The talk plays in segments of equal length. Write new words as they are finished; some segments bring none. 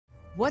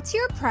What's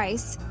your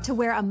price to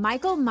wear a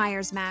Michael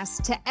Myers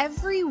mask to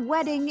every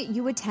wedding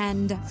you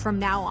attend from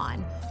now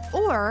on?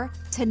 Or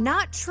to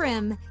not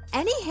trim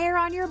any hair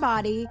on your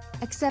body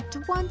except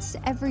once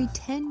every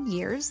 10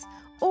 years?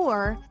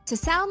 Or to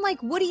sound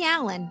like Woody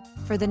Allen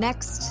for the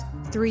next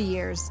 3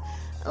 years?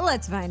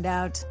 Let's find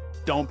out.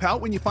 Don't pout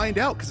when you find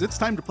out, because it's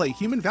time to play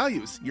Human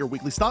Values, your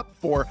weekly stop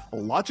for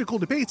logical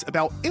debates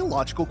about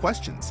illogical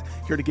questions.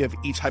 Here to give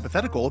each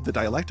hypothetical the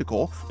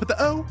dialectical, put the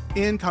O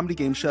in comedy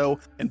game show,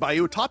 and buy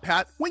you a top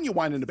hat when you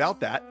whine about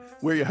that.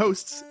 We're your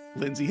hosts,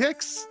 Lindsay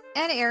Hicks.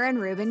 And Aaron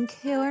Rubin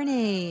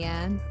Kearney.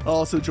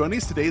 Also joining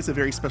us today is a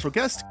very special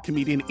guest,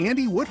 comedian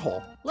Andy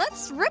Woodhull.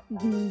 Let's rip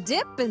and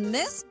dip in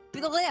this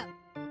blip.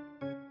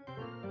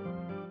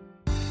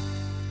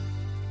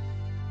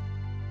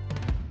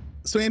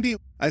 So Andy,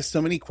 I have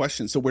so many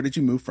questions. So where did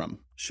you move from?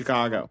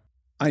 Chicago.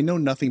 I know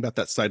nothing about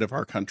that side of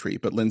our country,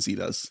 but Lindsay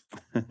does.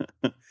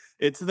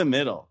 It's the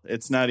middle.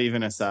 It's not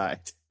even a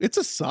side. It's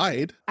a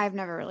side. I've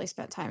never really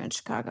spent time in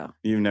Chicago.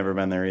 You've never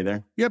been there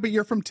either? Yeah, but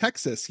you're from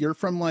Texas. You're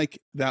from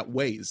like that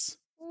ways.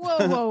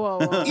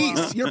 Whoa.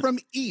 East. You're from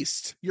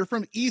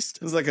East.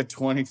 It's like a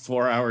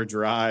 24-hour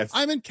drive.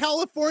 I'm in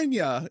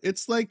California.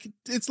 It's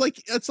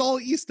all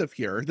east of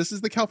here. This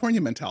is the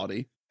California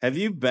mentality. Have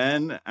you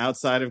been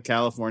outside of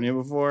California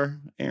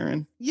before,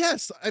 Aaron?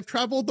 Yes, I've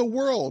traveled the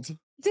world.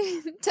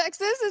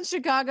 Texas and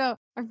Chicago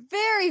are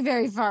very,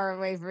 very far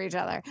away from each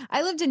other.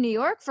 I lived in New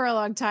York for a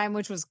long time,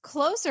 which was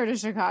closer to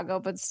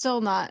Chicago, but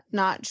still not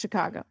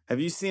Chicago.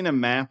 Have you seen a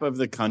map of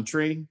the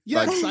country?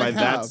 Yes, by I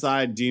that have.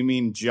 side, do you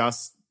mean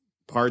just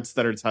parts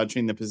that are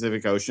touching the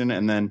Pacific Ocean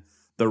and then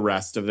the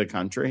rest of the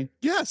country?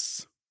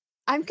 Yes.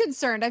 I'm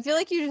concerned. I feel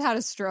like you just had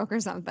a stroke or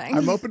something.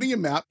 I'm opening a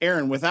map.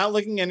 Aaron, without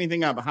looking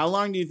anything up, how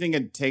long do you think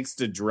it takes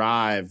to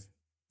drive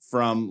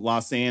from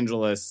Los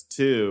Angeles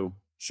to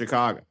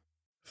Chicago?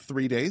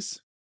 3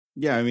 days.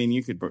 Yeah, I mean,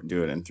 you could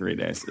do it in 3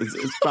 days.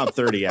 It's about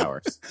 30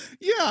 hours.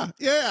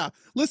 Yeah.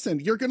 Listen,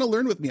 you're going to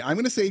learn with me. I'm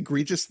going to say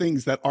egregious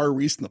things that are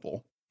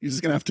reasonable. You're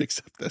just going to have to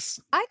accept this.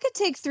 I could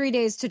take 3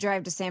 days to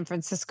drive to San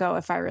Francisco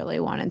if I really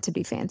wanted to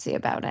be fancy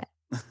about it.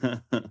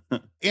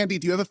 Andy,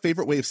 do you have a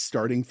favorite way of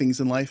starting things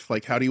in life?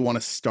 Like, how do you want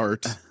to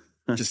start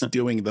just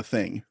doing the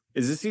thing?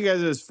 Is this you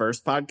guys'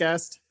 first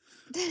podcast?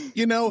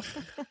 You know,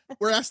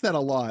 we're asked that a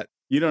lot.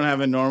 You don't have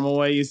a normal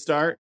way you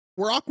start?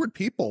 We're awkward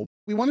people.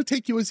 We want to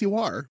take you as you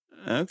are.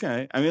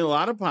 Okay. I mean, a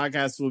lot of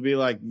podcasts will be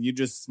like, you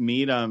just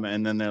meet them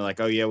and then they're like,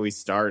 oh, yeah, we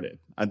started.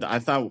 I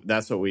thought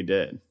that's what we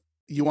did.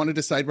 You want to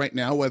decide right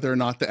now whether or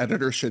not the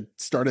editor should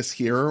start us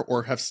here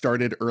or have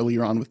started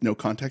earlier on with no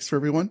context for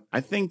everyone?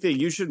 I think that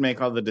you should make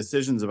all the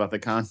decisions about the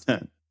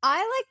content. I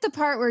like the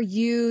part where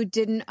you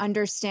didn't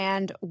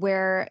understand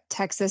where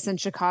Texas and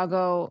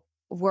Chicago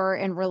were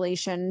in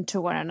relation to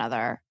one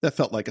another. That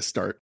felt like a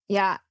start.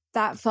 Yeah,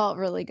 that felt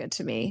really good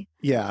to me.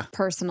 Yeah.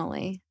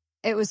 Personally.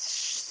 It was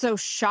so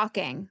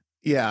shocking.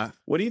 Yeah.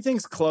 What do you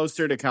think's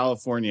closer to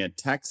California,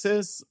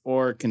 Texas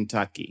or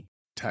Kentucky?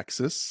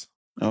 Texas.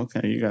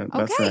 Okay, you got it.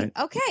 That's right.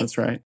 Okay. That's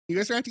right. You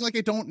guys are acting like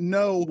I don't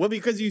know. Well,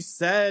 because you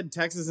said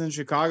Texas and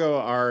Chicago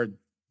are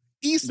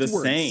Eastwards. the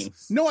same.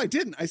 No, I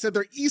didn't. I said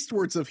they're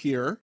eastwards of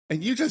here,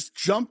 and you just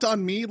jumped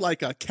on me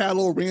like a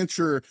cattle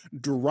rancher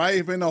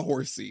driving a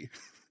horsey.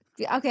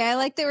 Okay, I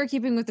like that we're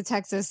keeping with the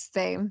Texas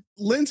theme.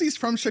 Lindsay's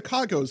from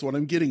Chicago is what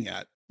I'm getting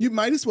at. You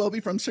might as well be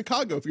from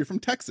Chicago if you're from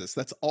Texas.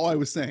 That's all I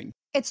was saying.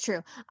 It's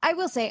true. I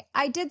will say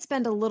I did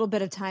spend a little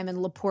bit of time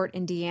in LaPorte,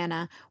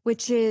 Indiana,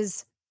 which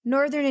is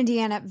northern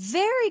Indiana,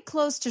 very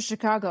close to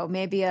Chicago,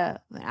 maybe an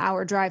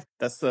hour drive.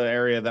 That's the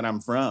area that I'm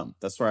from.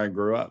 That's where I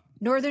grew up.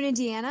 Northern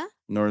Indiana?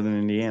 Northern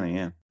Indiana,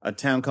 yeah. A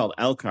town called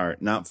Elkhart,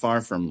 not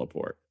far from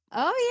LaPorte.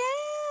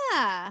 Oh,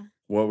 yeah.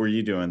 What were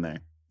you doing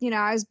there? You know,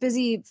 I was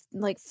busy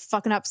like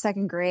fucking up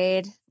second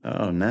grade.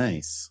 Oh,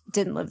 nice.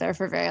 Didn't live there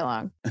for very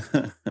long.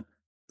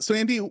 So,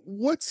 Andy,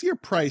 what's your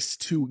price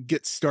to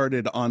get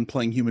started on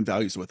playing Human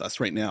Values with us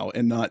right now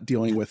and not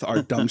dealing with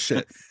our dumb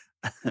shit?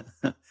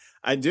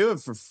 I do it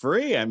for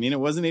free. I mean, it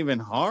wasn't even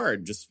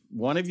hard. Just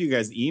one of you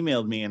guys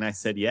emailed me and I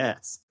said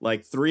yes.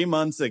 Like 3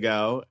 months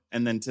ago.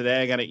 And then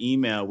today I got an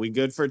email. We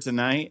good for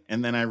tonight?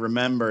 And then I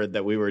remembered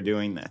that we were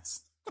doing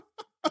this.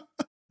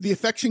 The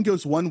affection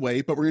goes one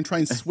way, but we're going to try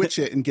and switch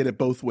it and get it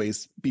both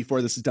ways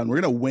before this is done.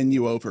 We're going to win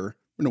you over.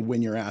 We're going to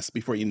win your ass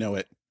before you know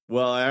it.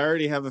 Well, I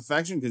already have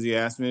affection because you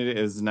asked me.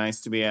 It was nice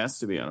to be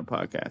asked to be on a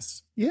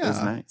podcast. Yeah. It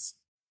was nice.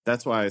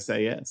 That's why I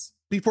say yes.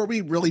 Before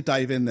we really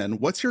dive in then,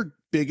 what's your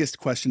biggest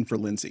question for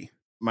Lindsay?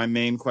 My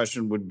main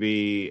question would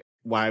be,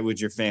 why would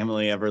your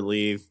family ever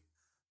leave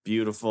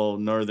beautiful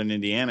northern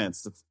Indiana?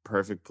 It's the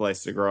perfect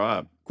place to grow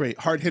up. Great.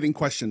 Hard-hitting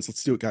questions.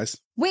 Let's do it, guys.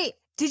 Wait,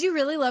 did you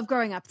really love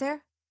growing up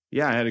there?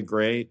 Yeah, I had a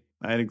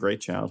great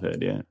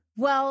childhood, yeah.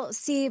 Well,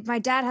 see, my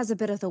dad has a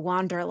bit of the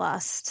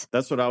wanderlust.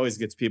 That's what always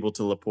gets people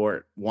to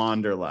LaPorte.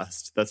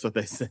 Wanderlust. That's what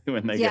they say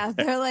when they get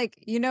there. They're like,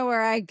 you know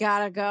where I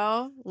gotta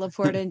go?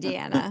 LaPorte,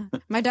 Indiana.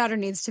 My daughter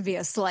needs to be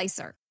a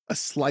slicer. A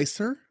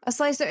slicer? A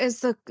slicer was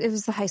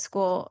the high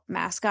school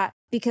mascot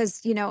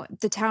because, you know,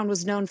 the town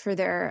was known for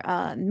their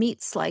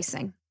meat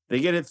slicing. They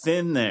get it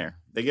thin there.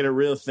 They get it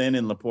real thin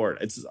in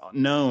LaPorte. It's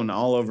known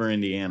all over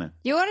Indiana.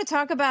 You want to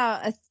talk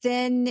about a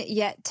thin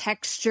yet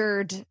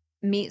textured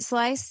meat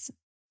slice?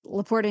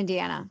 LaPorte,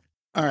 Indiana.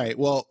 All right.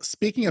 Well,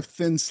 speaking of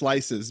thin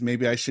slices,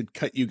 maybe I should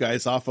cut you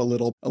guys off a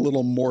little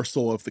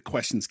morsel of the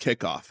questions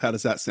kickoff. How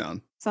does that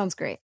sound? Sounds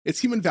great.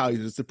 It's Human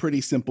Values. It's a pretty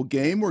simple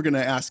game. We're going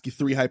to ask you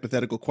 3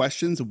 hypothetical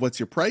questions of what's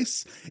your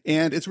price.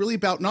 And it's really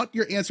about not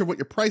your answer of what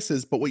your price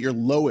is, but what your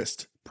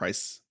lowest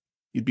price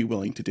you'd be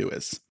willing to do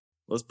is.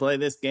 Let's play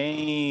this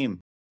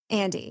game.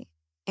 Andy,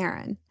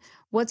 Aaron,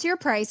 what's your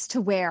price to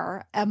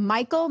wear a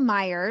Michael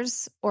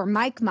Myers or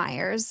Mike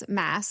Myers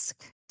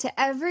mask to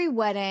every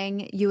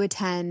wedding you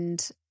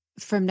attend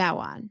from now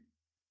on?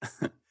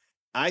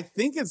 I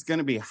think it's going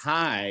to be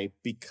high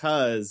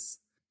because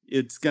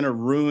it's going to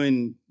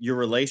ruin your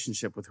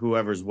relationship with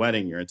whoever's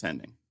wedding you're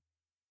attending.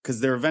 Because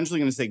they're eventually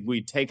going to say,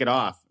 we take it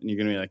off. And you're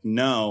going to be like,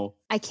 no.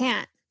 I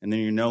can't. And then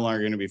you're no longer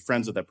going to be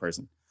friends with that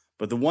person.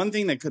 But the one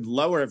thing that could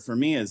lower it for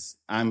me is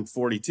I'm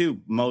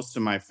 42. Most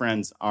of my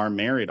friends are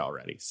married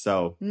already.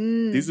 So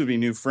these would be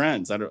new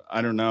friends. I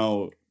don't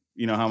know,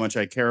 how much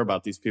I care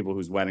about these people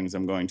whose weddings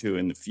I'm going to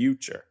in the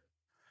future.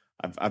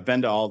 I've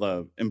been to all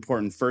the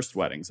important first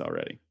weddings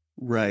already.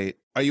 Right.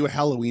 Are you a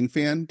Halloween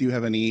fan? Do you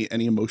have any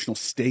emotional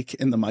stake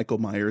in the Michael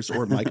Myers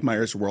or Mike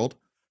Myers world?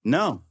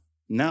 No.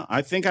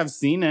 I think I've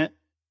seen it,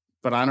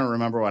 but I don't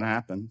remember what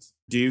happens.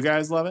 Do you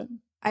guys love it?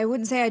 I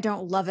wouldn't say I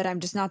don't love it. I'm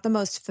just not the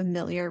most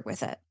familiar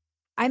with it.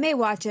 I may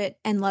watch it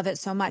and love it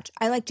so much.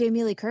 I like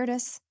Jamie Lee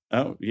Curtis.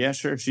 Oh, yeah,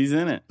 sure. She's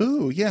in it.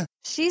 Ooh, yeah.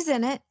 She's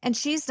in it, and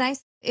she's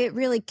nice. It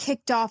really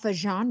kicked off a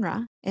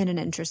genre in an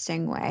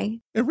interesting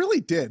way. It really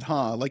did,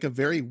 huh? Like a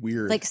very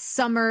weird... Like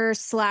summer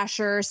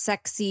slasher,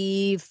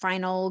 sexy,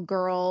 final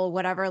girl,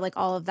 whatever, like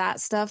all of that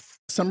stuff.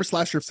 Summer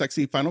slasher,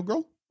 sexy, final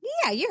girl?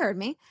 Yeah, you heard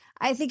me.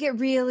 I think it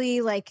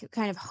really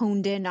kind of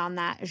honed in on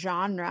that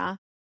genre.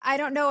 I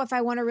don't know if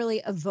I want to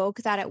really evoke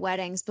that at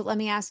weddings, but let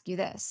me ask you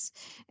this.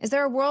 Is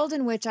there a world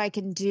in which I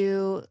can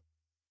do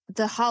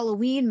the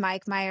Halloween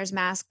Mike Myers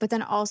mask, but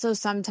then also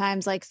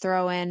sometimes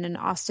throw in an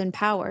Austin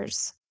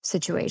Powers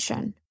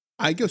situation?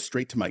 I go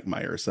straight to Mike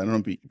Myers. I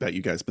don't know about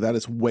you guys, but that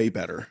is way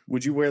better.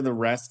 Would you wear the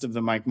rest of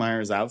the Mike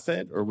Myers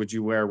outfit, or would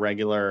you wear a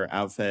regular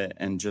outfit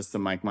and just the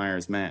Mike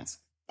Myers mask?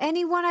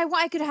 Anyone I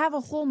want. I could have a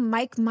whole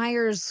Mike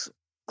Myers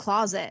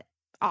closet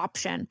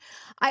option.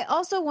 I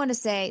also want to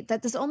say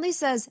that this only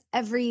says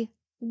every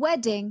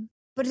wedding,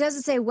 but it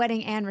doesn't say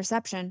wedding and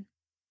reception.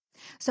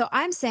 So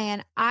I'm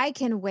saying I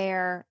can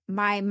wear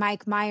my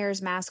Mike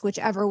Myers mask,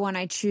 whichever one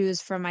I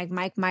choose from my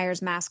Mike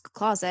Myers mask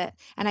closet,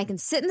 and I can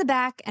sit in the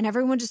back and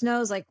everyone just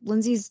knows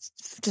Lindsay's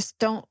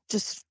don't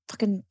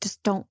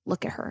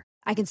look at her.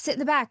 I can sit in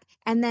the back,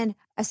 and then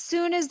as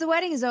soon as the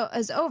wedding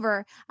is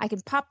over, I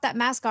can pop that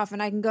mask off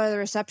and I can go to the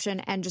reception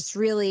and just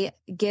really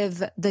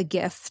give the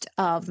gift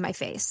of my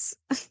face.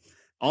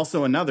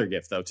 Also another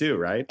gift, though, too,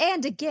 right?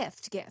 And a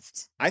gift.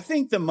 I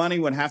think the money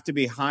would have to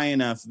be high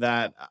enough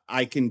that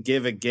I can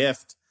give a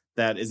gift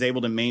that is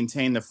able to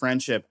maintain the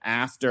friendship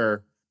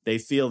after they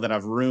feel that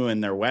I've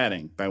ruined their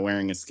wedding by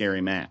wearing a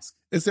scary mask.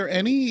 Is there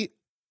any...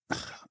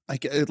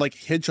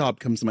 hijab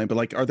comes to mind,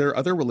 but are there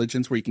other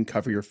religions where you can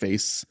cover your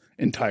face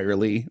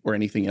entirely or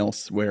anything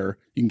else where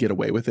you can get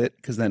away with it?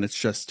 Because then it's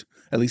just,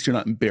 at least you're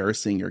not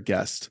embarrassing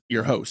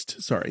your host.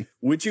 Sorry.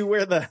 Would you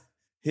wear the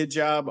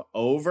hijab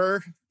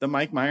over the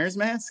Mike Myers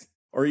mask?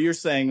 Or you're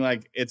saying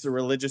it's a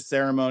religious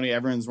ceremony,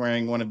 everyone's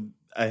wearing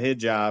a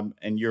hijab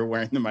and you're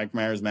wearing the Mike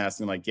Myers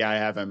mask and yeah, I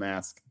have a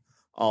mask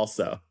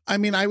also. I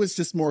mean, I was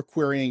just more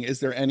querying, is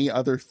there any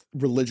other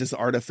religious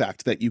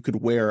artifact that you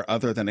could wear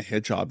other than a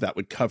hijab that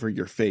would cover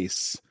your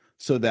face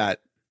so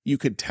that you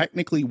could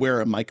technically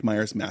wear a Mike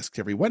Myers mask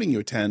to every wedding you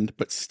attend,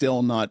 but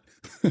still not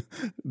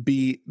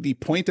be the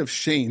point of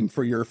shame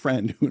for your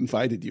friend who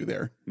invited you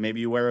there?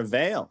 Maybe you wear a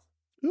veil.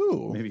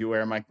 Ooh. Maybe you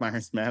wear a Mike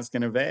Myers mask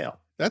and a veil.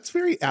 That's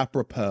very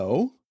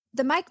apropos.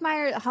 The Mike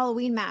Myers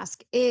Halloween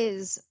mask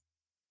is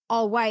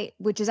all white,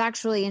 which is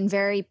actually in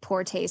very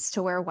poor taste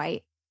to wear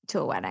white to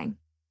a wedding.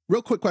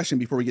 Real quick question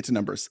before we get to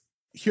numbers.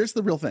 Here's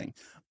the real thing.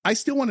 I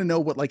still want to know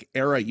what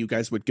era you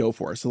guys would go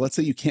for. So let's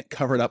say you can't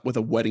cover it up with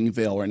a wedding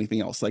veil or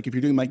anything else. If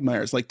you're doing Mike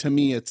Myers, to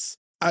me,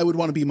 I would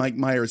want to be Mike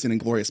Myers in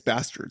Inglourious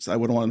Bastards. I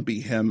would want to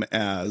be him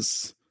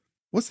as,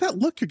 what's that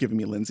look you're giving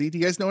me, Lindsay? Do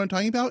you guys know what I'm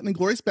talking about? In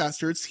Inglourious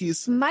Bastards,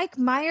 he's Mike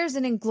Myers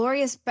in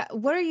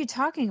what are you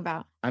talking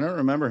about? I don't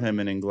remember him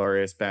in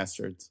Inglourious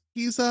Bastards.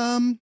 He's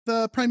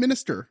the prime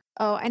minister.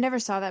 Oh, I never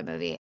saw that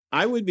movie.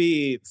 I would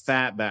be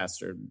fat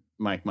bastard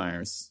Mike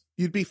Myers.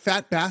 You'd be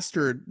fat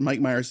bastard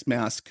Mike Myers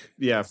mask.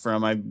 Yeah,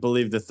 from I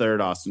believe the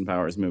third Austin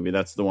Powers movie.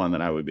 That's the one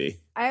that I would be.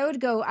 I would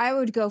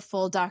go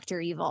full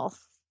Dr. Evil.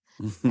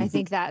 I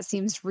think that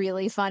seems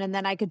really fun. And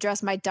then I could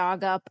dress my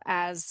dog up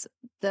as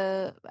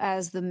the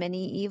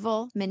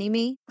mini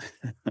me.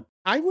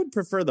 I would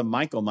prefer the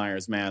Michael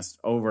Myers mask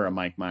over a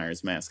Mike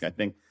Myers mask. I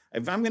think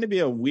if I'm going to be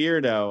a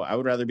weirdo, I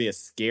would rather be a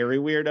scary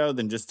weirdo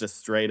than just a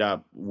straight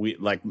up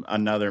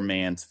another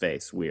man's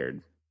face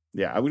weird.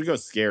 Yeah, I would go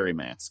scary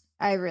mask.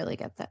 I really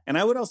get that. And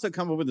I would also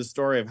come up with a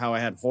story of how I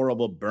had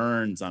horrible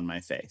burns on my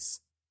face.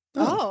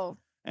 Oh.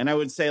 And I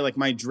would say like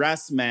my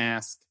dress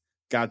mask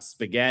got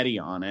spaghetti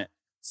on it.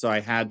 So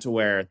I had to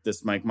wear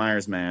this Mike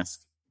Myers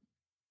mask.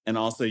 And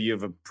also you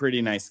have a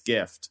pretty nice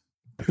gift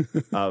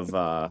of,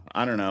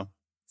 I don't know,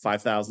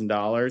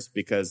 $5,000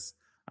 because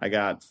I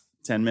got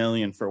 10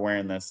 million for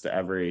wearing this to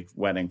every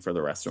wedding for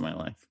the rest of my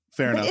life.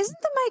 Fair enough. Isn't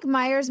the Mike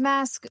Myers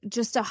mask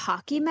just a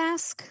hockey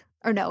mask?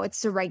 Or no,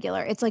 it's a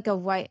regular. It's like a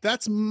white.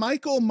 That's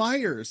Michael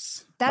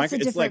Myers. That's a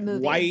different it's like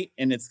movie. white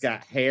and it's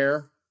got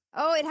hair.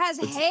 Oh, it has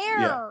hair.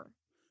 Yeah.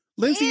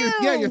 Lindsay,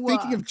 you're Ew.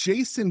 thinking of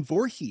Jason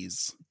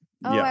Voorhees.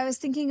 Oh, Yeah. I was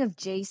thinking of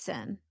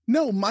Jason.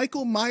 No,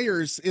 Michael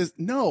Myers is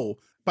no.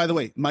 By the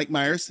way, Mike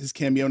Myers, his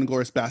cameo in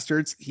Inglourious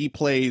Bastards, he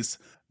plays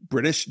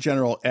British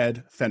General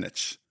Ed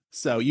Fenech.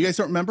 So you guys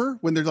don't remember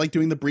when they're like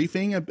doing the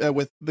briefing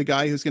with the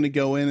guy who's going to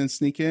go in and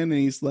sneak in, and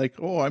he's like,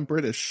 "Oh, I'm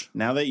British."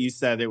 Now that you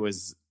said it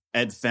was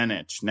Ed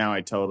Fenech, now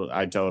I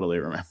totally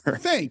remember.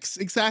 Thanks.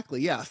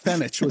 Exactly. Yeah,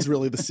 Fenech was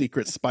really the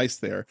secret spice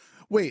there.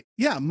 Wait,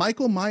 yeah,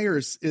 Michael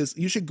Myers is.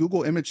 You should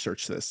Google image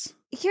search this.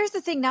 Here's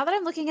the thing. Now that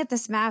I'm looking at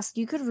this mask,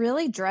 you could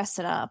really dress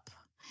it up.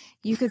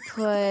 You could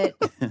put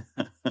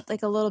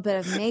like a little bit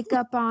of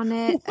makeup on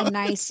it, a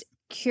nice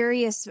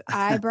curious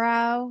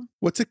eyebrow.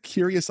 What's a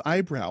curious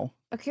eyebrow?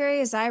 A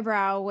curious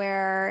eyebrow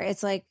where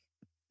it's like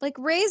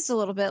raised a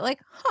little bit, like,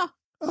 huh,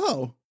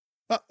 Oh,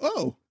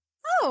 oh,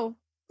 oh.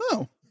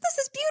 this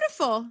is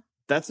beautiful.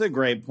 That's a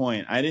great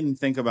point. I didn't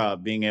think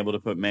about being able to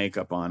put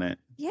makeup on it.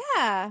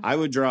 Yeah. I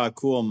would draw a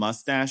cool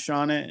mustache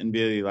on it and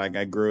be like,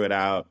 I grew it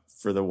out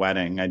for the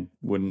wedding. I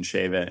wouldn't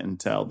shave it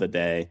until the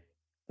day.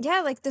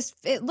 Yeah, like this,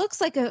 it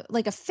looks like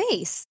a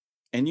face.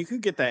 And you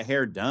could get that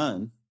hair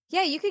done.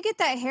 Yeah, you could get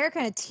that hair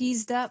kind of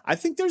teased up. I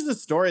think there's a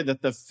story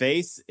that the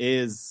face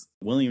is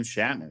William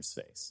Shatner's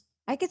face.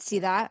 I could see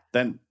that.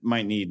 That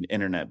might need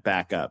internet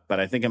backup, but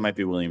I think it might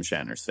be William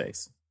Shatner's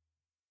face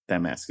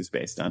that mask is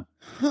based on.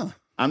 Huh.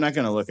 I'm not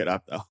going to look it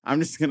up, though. I'm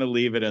just going to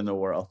leave it in the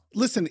world.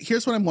 Listen,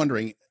 here's what I'm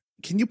wondering.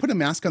 Can you put a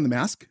mask on the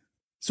mask?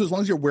 So as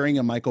long as you're wearing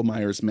a Michael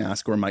Myers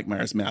mask or a Mike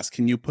Myers mask,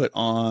 can you put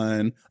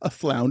on a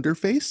flounder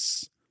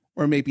face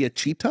or maybe a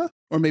cheetah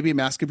or maybe a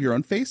mask of your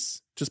own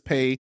face? Just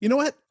pay. You know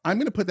what? I'm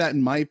going to put that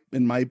in my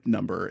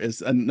number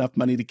is enough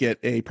money to get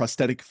a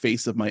prosthetic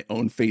face of my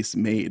own face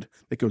made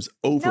that goes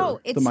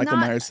over the Michael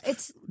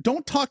Myers.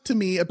 Don't talk to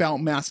me about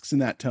masks in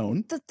that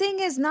tone. The thing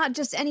is not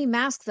just any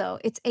mask, though.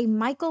 It's a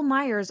Michael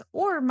Myers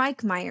or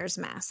Mike Myers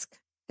mask.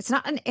 It's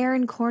not an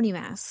Aaron Corney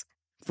mask.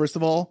 First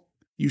of all,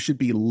 you should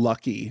be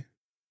lucky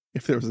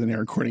if there was an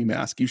Aaron Corney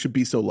mask. You should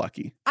be so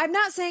lucky. I'm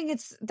not saying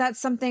that's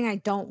something I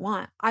don't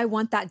want. I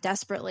want that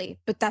desperately,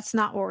 but that's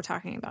not what we're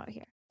talking about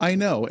here. I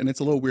know, and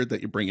it's a little weird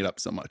that you bring it up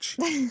so much.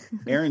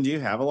 Aaron, do you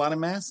have a lot of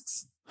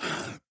masks?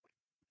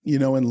 You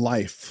know, in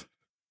life,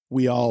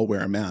 we all wear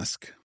a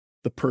mask.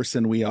 The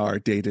person we are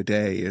day to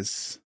day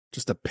is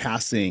just a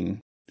passing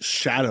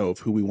shadow of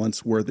who we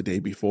once were the day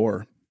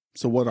before.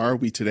 So what are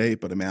we today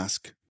but a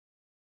mask?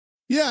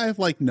 Yeah, I have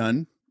like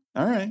none.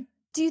 All right.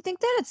 Do you think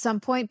that at some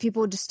point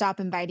people would just stop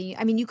inviting you?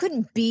 I mean, you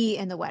couldn't be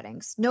in the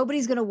weddings.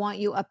 Nobody's going to want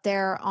you up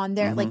there on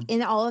their, like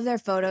in all of their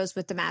photos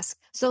with the mask.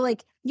 So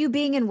like you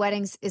being in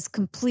weddings is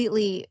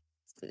completely,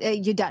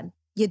 you're done.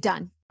 You're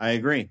done. I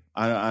agree.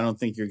 I don't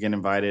think you're getting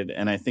invited.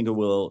 And I think it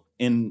will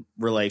in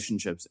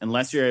relationships,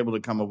 unless you're able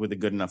to come up with a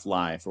good enough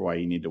lie for why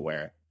you need to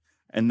wear it.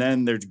 And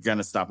then they're going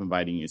to stop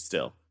inviting you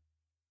still.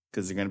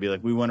 Because they're going to be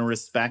like, we want to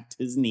respect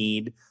his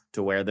need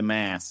to wear the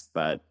mask,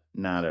 but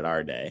not at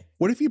our day.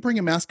 What if you bring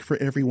a mask for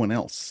everyone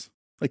else?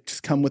 Like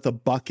just come with a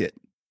bucket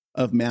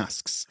of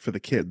masks for the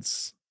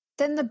kids.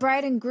 Then the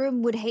bride and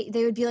groom would hate,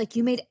 they would be like,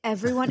 you made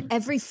everyone,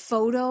 every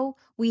photo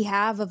we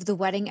have of the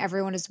wedding,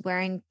 everyone is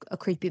wearing a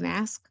creepy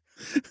mask.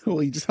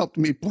 Well, you just helped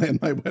me plan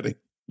my wedding.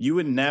 You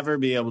would never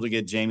be able to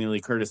get Jamie Lee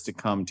Curtis to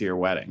come to your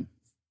wedding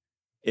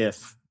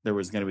if there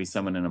was going to be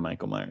someone in a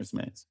Michael Myers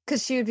mask.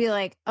 Because she would be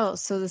like, oh,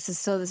 so this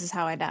is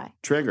how I die.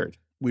 Triggered.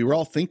 We were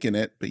all thinking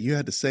it, but you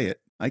had to say it.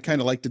 I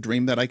kind of like to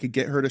dream that I could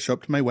get her to show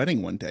up to my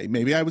wedding one day.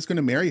 Maybe I was going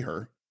to marry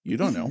her. You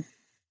don't know.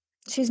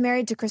 She's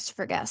married to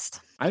Christopher Guest.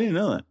 I didn't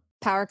know that.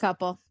 Power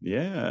couple.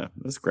 Yeah,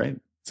 that's great.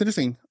 It's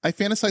interesting. I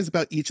fantasize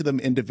about each of them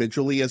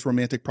individually as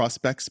romantic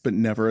prospects, but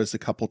never as a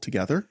couple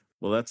together.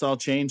 Well, that's all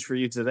changed for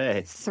you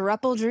today.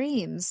 Thruple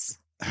dreams.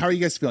 How are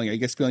you guys feeling? Are you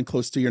guys feeling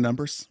close to your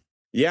numbers?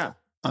 Yeah.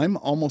 I'm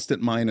almost at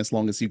mine as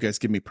long as you guys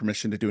give me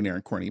permission to do an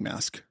Aaron Corney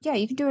mask. Yeah,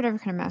 you can do whatever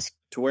kind of mask.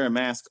 To wear a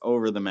mask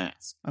over the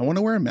mask. I want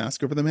to wear a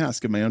mask over the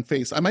mask of my own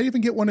face. I might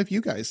even get one of you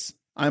guys.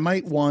 I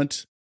might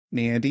want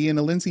Nandy and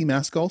a Lindsay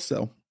mask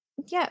also.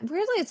 Yeah,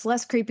 really, it's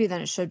less creepy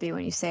than it should be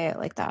when you say it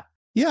like that.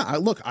 Yeah,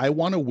 I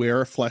want to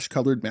wear a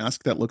flesh-colored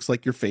mask that looks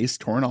like your face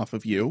torn off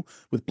of you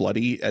with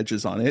bloody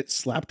edges on it,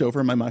 slapped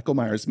over my Michael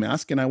Myers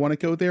mask, and I want to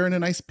go there in a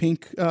nice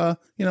pink,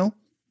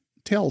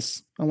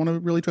 tails. I want to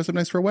really dress up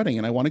nice for a wedding,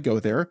 and I want to go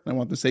there. I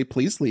want them to say,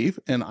 please leave,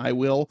 and I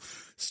will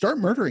start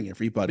murdering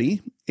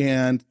everybody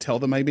and tell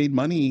them I made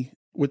money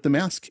with the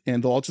mask,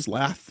 and they'll all just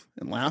laugh,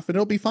 and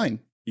it'll be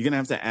fine. You're going to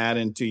have to add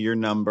into your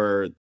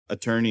number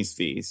attorney's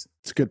fees.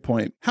 It's a good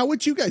point. How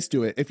would you guys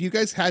do it? If you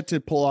guys had to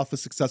pull off a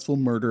successful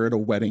murder at a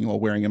wedding while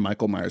wearing a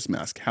Michael Myers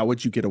mask, how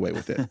would you get away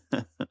with it?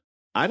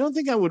 I don't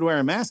think I would wear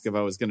a mask if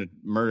I was going to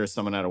murder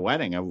someone at a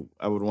wedding.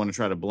 I would want to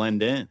try to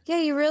blend in. Yeah,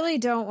 you really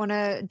don't want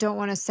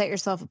to set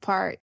yourself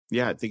apart.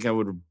 Yeah, I think I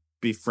would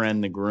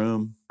befriend the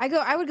groom.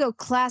 I would go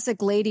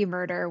classic lady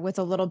murder with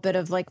a little bit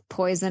of like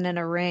poison and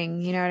a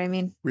ring. You know what I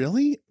mean?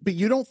 Really? But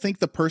you don't think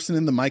the person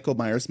in the Michael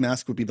Myers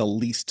mask would be the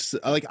least,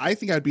 like, I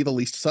think I'd be the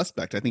least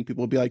suspect. I think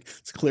people would be like,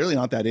 it's clearly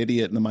not that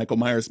idiot in the Michael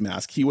Myers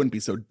mask. He wouldn't be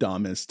so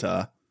dumb as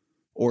to,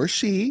 or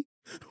she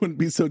wouldn't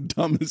be so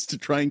dumb as to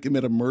try and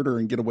commit a murder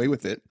and get away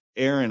with it.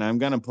 Aaron, I'm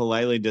going to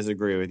politely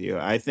disagree with you.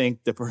 I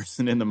think the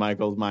person in the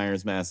Michael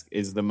Myers mask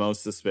is the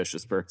most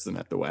suspicious person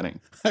at the wedding.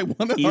 I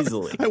want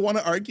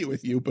to argue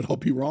with you, but I'll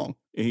be wrong.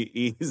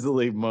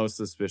 Easily most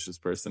suspicious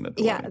person at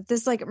the wedding. Yeah,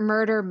 this like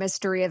murder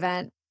mystery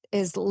event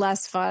is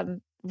less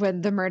fun when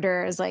the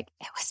murderer is like,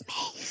 it was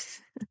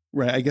me.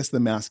 Right. I guess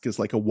the mask is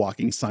like a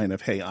walking sign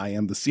of, hey, I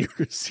am the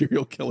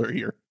serial killer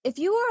here. If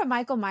you wore a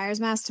Michael Myers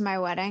mask to my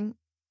wedding,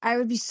 I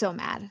would be so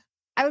mad.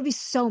 I would be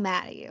so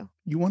mad at you.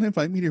 You want to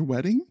invite me to your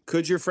wedding?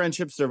 Could your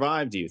friendship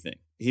survive, do you think?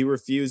 He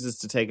refuses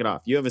to take it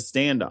off. You have a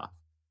standoff.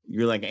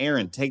 You're like,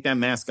 Aaron, take that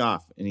mask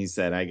off. And he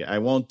said, I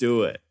won't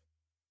do it.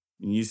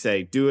 And you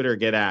say, do it or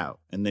get out.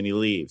 And then he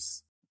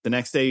leaves. The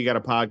next day, you got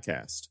a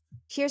podcast.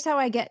 Here's how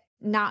I get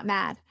not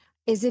mad,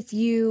 is if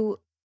you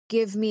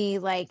give me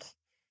like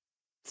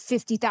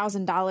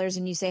 $50,000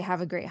 and you say, have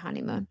a great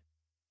honeymoon.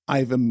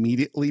 I've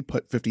immediately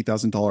put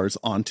 $50,000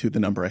 onto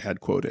the number I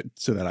had quoted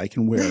so that I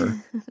can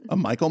wear a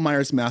Michael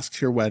Myers mask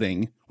to your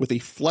wedding with a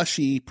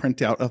fleshy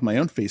printout of my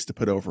own face to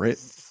put over it.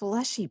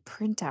 Fleshy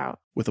printout.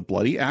 With a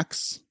bloody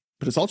axe,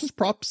 but it's all just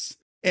props,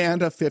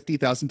 and a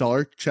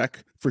 $50,000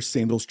 check for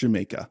Sandals,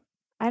 Jamaica.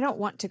 I don't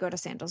want to go to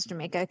Sandals,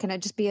 Jamaica. Can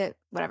it just be a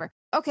whatever?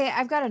 Okay,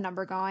 I've got a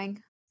number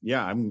going.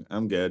 Yeah,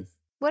 I'm good.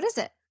 What is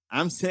it?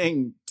 I'm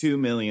saying $2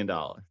 million.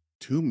 $2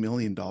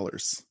 million.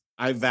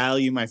 I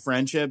value my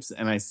friendships,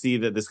 and I see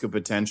that this could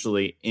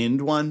potentially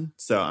end one.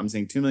 So I'm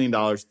saying $2 million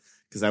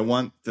because I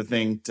want the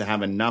thing to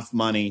have enough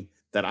money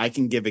that I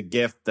can give a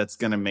gift that's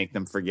going to make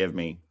them forgive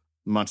me,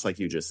 much like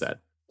you just said.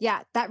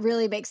 Yeah, that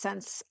really makes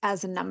sense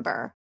as a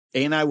number.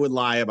 And I would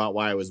lie about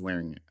why I was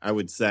wearing it. I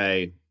would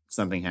say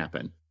something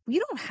happened.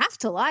 You don't have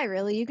to lie,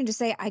 really. You can just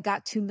say, I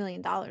got $2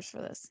 million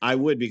for this. I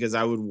would, because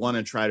I would want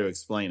to try to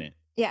explain it.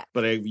 Yeah.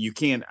 But you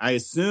can't, I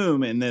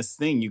assume in this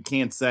thing, you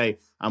can't say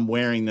I'm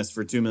wearing this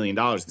for $2 million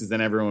because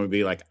then everyone would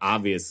be like,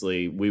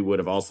 obviously, we would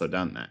have also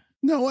done that.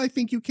 No, I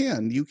think you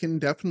can. You can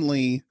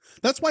definitely.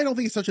 That's why I don't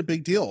think it's such a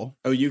big deal.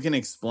 Oh, you can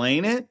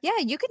explain it? Yeah,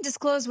 you can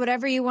disclose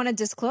whatever you want to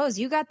disclose.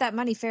 You got that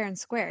money fair and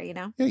square, you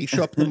know? Yeah, you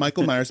show up in the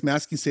Michael Myers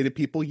mask and say to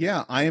people,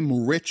 yeah, I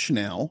am rich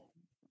now.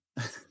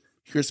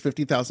 Here's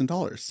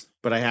 $50,000.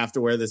 But I have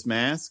to wear this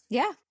mask?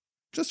 Yeah.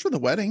 Just for the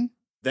wedding.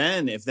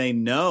 Then if they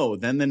know,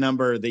 then the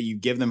number that you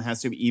give them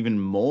has to be even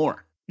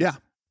more. Yeah.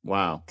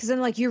 Wow. Because then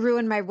like you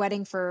ruined my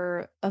wedding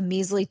for a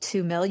measly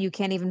 $2 million. You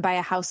can't even buy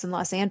a house in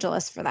Los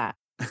Angeles for that.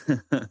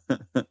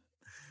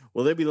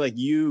 Well, they'd be like,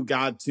 you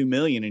got $2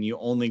 million and you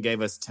only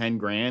gave us 10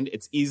 grand.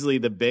 It's easily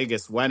the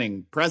biggest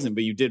wedding present,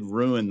 but you did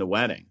ruin the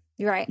wedding.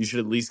 You're right. You should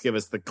at least give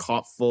us the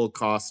full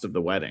cost of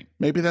the wedding.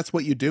 Maybe that's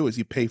what you do is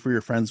you pay for your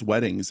friends'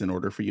 weddings in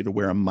order for you to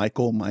wear a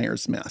Michael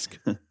Myers mask.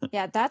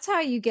 Yeah, that's how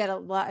you get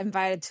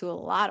invited to a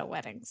lot of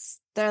weddings.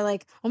 They're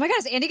like, oh my God,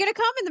 is Andy going to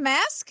come in the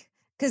mask?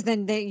 Because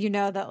then you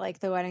know that like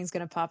the wedding's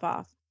going to pop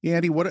off. Yeah,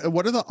 Andy, what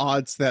are the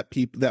odds that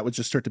people that would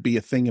just start to be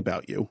a thing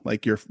about you?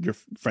 Like your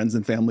friends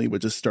and family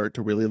would just start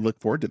to really look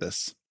forward to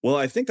this? Well,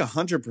 I think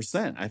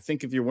 100%. I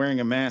think if you're wearing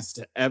a mask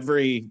to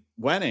every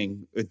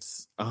wedding,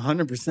 it's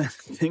 100% a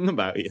thing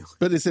about you.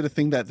 But is it a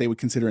thing that they would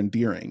consider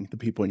endearing, the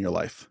people in your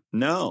life?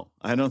 No,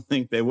 I don't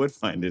think they would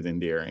find it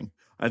endearing.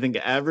 I think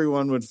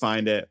everyone would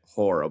find it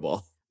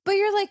horrible. But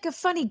you're like a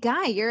funny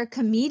guy. You're a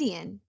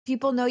comedian.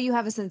 People know you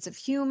have a sense of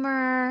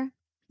humor.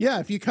 Yeah,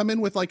 if you come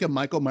in with like a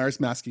Michael Myers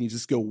mask and you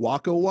just go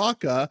waka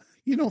waka,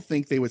 you don't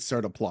think they would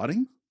start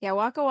applauding? Yeah,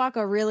 waka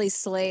waka really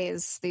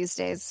slays these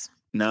days.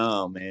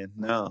 No, man,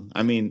 no.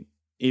 I mean,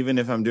 even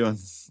if I'm doing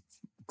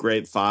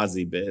great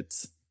Fozzie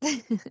bits,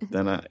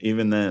 then I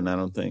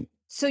don't think.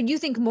 So you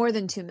think more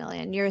than 2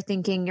 million? You're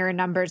thinking your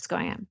number's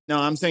going up? No,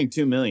 I'm saying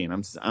 2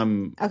 million.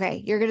 I'm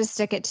okay. You're gonna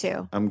stick at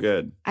 2. I'm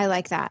good. I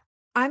like that.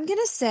 I'm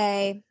gonna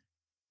say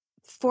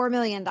 $4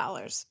 million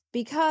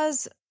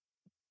because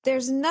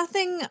there's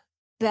nothing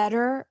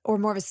better or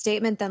more of a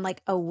statement than like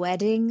a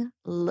wedding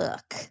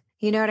look.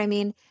 You know what I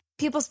mean?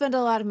 People spend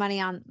a lot of money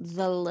on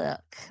the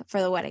look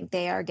for the wedding.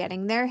 They are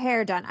getting their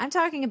hair done. I'm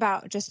talking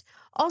about just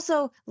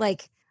also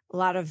like a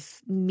lot of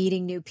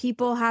meeting new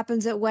people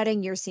happens at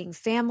wedding. You're seeing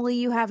family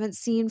you haven't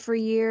seen for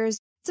years.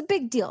 It's a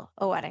big deal,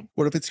 a wedding.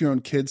 What if it's your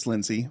own kids,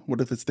 Lindsay?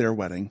 What if it's their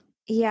wedding?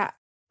 Yeah,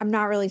 I'm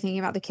not really thinking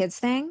about the kids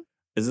thing.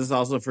 Is this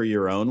also for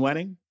your own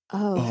wedding?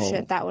 Oh,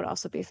 shit. That would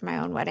also be for my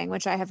own wedding,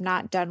 which I have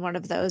not done one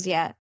of those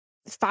yet.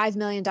 $5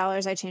 million.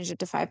 I changed it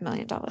to $5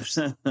 million.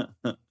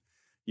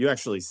 You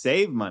actually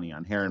save money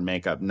on hair and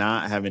makeup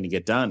not having to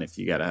get done if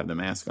you got to have the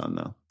mask on,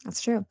 though.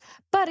 That's true.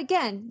 But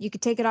again, you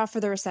could take it off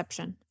for the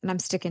reception, and I'm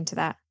sticking to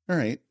that. All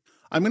right.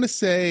 I'm gonna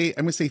say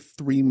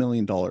 $3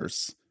 million.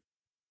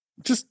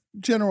 Just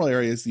general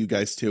areas, you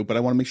guys too, but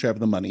I want to make sure I have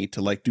the money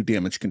to like do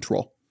damage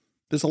control.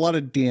 There's a lot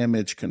of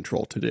damage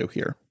control to do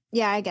here.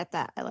 Yeah, I get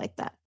that. I like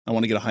that. I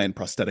want to get a high-end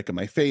prosthetic in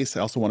my face.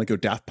 I also want to go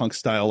Daft Punk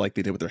style like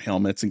they did with their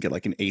helmets and get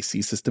like an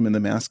AC system in the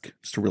mask.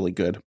 Just a really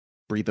good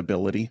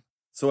breathability.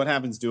 So what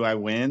happens? Do I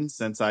win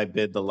since I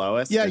bid the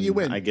lowest? Yeah, you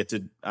win. I get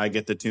the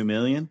 $2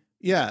 million.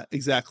 Yeah,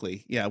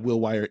 exactly. Yeah, we'll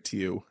wire it to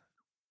you.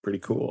 Pretty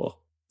cool.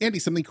 Andy,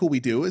 something cool we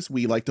do is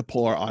we like to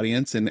pull our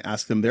audience and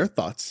ask them their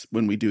thoughts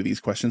when we do these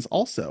questions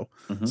also.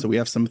 Mm-hmm. So we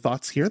have some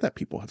thoughts here that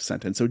people have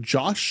sent in. So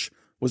Josh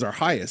was our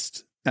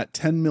highest at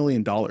 $10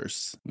 million.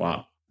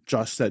 Wow.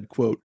 Josh said,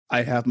 quote,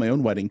 I have my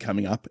own wedding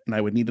coming up and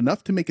I would need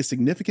enough to make a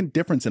significant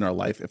difference in our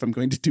life if I'm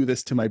going to do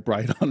this to my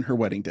bride on her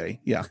wedding day.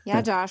 Yeah.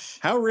 Yeah, Josh.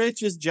 How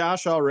rich is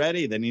Josh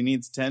already that he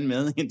needs $10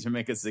 million to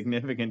make a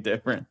significant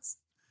difference?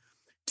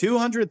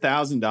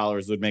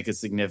 $200,000 would make a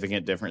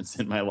significant difference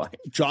in my life.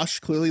 Josh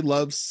clearly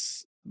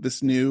loves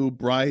this new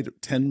bride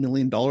 $10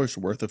 million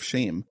worth of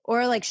shame.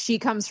 Or like she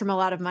comes from a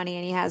lot of money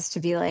and he has to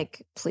be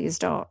like, please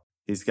don't.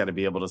 He's got to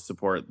be able to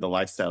support the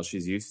lifestyle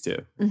she's used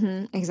to.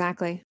 Mm-hmm,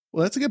 exactly.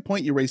 Well, that's a good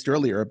point you raised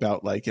earlier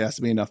about like it has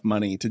to be enough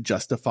money to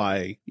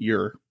justify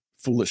your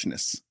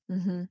foolishness.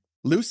 Mm-hmm.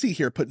 Lucy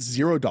here put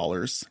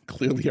 $0,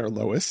 clearly our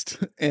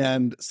lowest,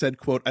 and said,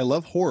 quote, I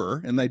love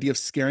horror and the idea of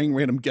scaring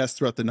random guests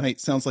throughout the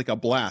night sounds like a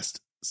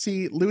blast.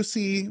 See,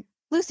 Lucy's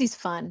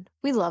fun.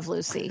 We love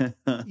Lucy.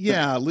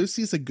 Yeah,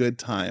 Lucy's a good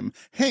time.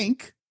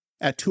 Hank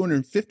at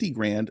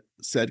 $250,000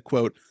 said,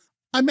 quote,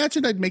 I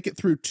imagined I'd make it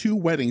through 2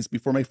 weddings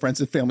before my friends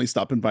and family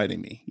stop inviting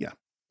me. Yeah.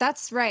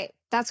 That's right.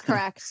 That's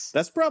correct.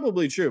 That's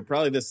probably true.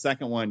 Probably the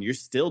second one. You're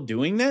still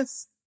doing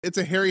this? It's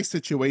a hairy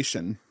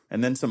situation.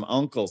 And then some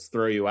uncles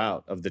throw you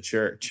out of the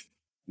church.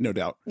 No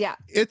doubt. Yeah.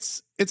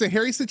 It's a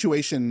hairy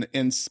situation.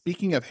 And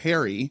speaking of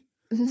hairy,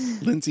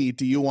 Lindsay,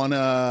 do you want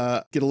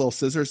to get a little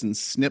scissors and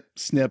snip,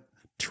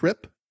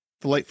 trip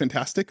the light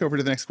fantastic over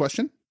to the next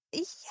question?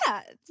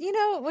 Yeah.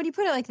 When you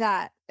put it like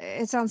that,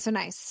 it sounds so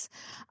nice.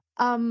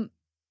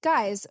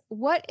 Guys,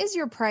 what is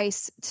your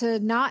price to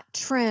not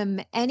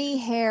trim any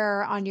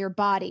hair on your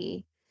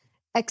body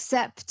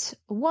except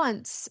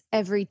once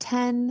every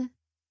 10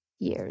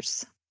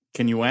 years?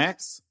 Can you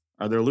wax?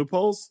 Are there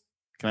loopholes?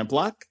 Can I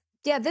pluck?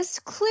 Yeah, this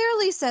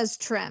clearly says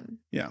trim.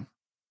 Yeah.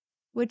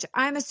 Which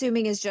I'm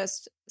assuming is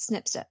just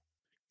snip.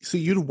 So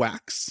you'd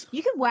wax?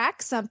 You can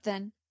wax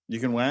something. You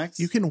can wax?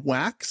 You can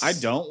wax? I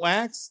don't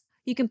wax.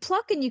 You can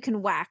pluck and you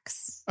can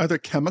wax. Are there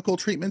chemical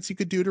treatments you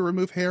could do to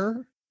remove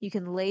hair? You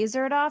can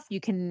laser it off. You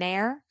can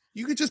nair.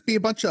 You could just be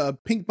a bunch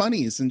of pink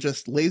bunnies and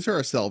just laser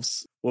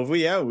ourselves. Well,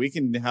 we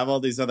can have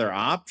all these other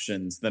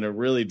options, then it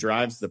really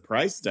drives the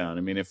price down.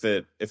 I mean, if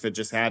it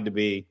just had to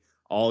be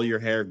all your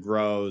hair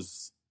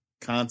grows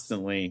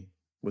constantly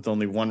with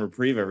only one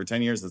reprieve every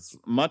 10 years, it's a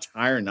much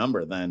higher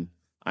number than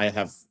I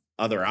have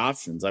other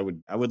options. I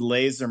would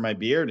laser my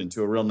beard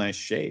into a real nice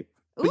shape.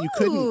 But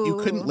you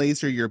couldn't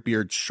laser your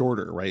beard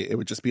shorter, right? It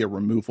would just be a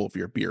removal of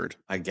your beard.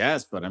 I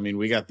guess, but I mean,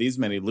 we got these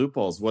many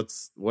loopholes.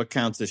 What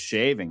counts as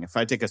shaving? If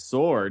I take a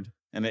sword,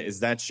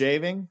 is that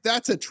shaving?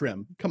 That's a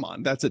trim. Come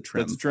on, that's a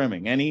trim. That's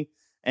trimming.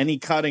 Any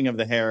cutting of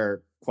the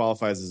hair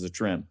qualifies as a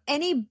trim.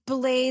 Any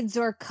blades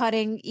or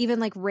cutting, even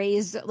like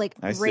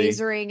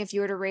razoring, if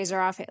you were to razor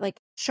off like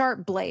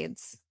sharp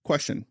blades.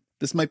 Question.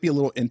 This might be a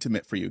little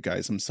intimate for you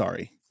guys. I'm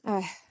sorry.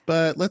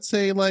 But let's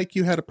say like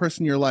you had a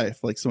person in your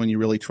life, like someone you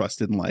really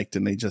trusted and liked,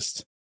 and they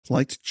just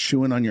liked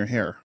chewing on your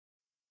hair.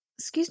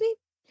 Excuse me?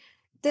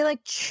 They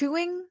like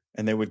chewing?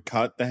 And they would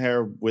cut the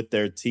hair with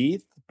their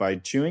teeth by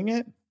chewing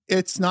it?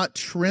 It's not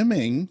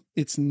trimming,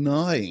 it's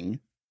gnawing.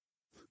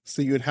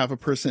 So you would have a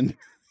person,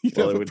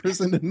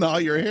 person to gnaw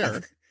your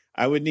hair.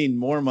 I would need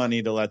more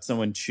money to let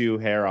someone chew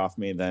hair off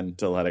me than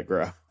to let it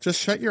grow. Just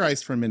shut your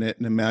eyes for a minute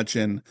and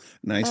imagine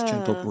nice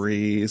gentle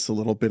breeze, a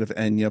little bit of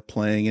Enya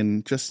playing,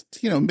 and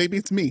just, maybe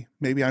it's me.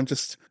 Maybe I'm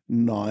just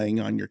gnawing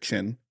on your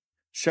chin.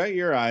 Shut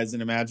your eyes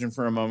and imagine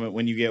for a moment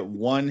when you get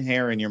one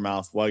hair in your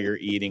mouth while you're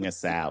eating a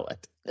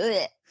salad.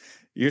 Ugh.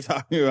 You're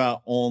talking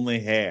about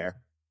only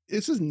hair.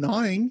 It's just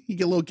gnawing. You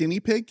get a little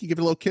guinea pig, you give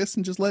it a little kiss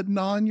and just let it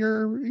gnaw on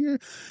your...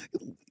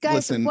 Guys,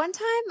 Listen. One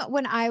time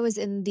when I was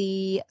in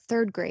the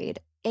 3rd grade,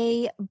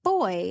 a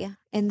boy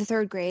in the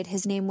 3rd grade,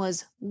 his name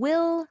was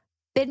Will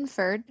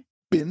Binford.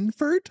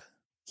 Binford?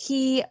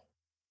 He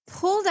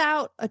pulled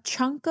out a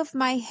chunk of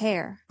my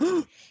hair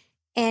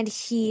and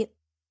he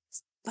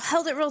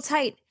held it real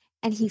tight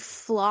and he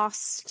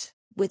flossed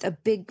with a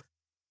big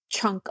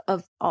chunk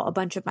of a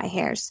bunch of my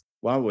hairs.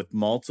 Wow, with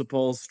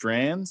multiple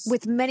strands?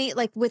 With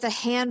a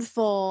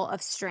handful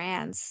of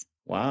strands.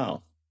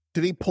 Wow.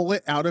 Did he pull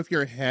it out of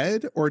your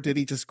head or did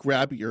he just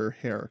grab your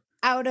hair?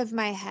 Out of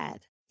my head.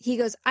 He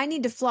goes, I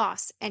need to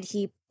floss. And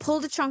he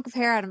pulled a chunk of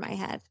hair out of my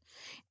head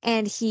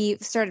and he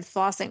started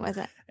flossing with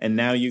it. And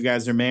now you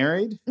guys are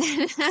married?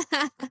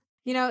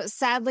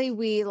 Sadly,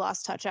 we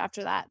lost touch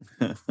after that.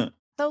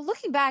 But Though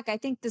looking back, I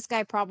think this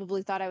guy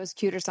probably thought I was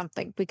cute or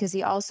something because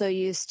he also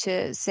used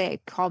to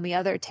call me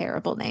other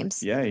terrible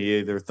names. Yeah, he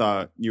either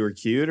thought you were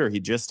cute or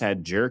he just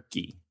had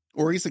jerky.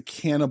 Or he's a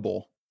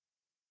cannibal.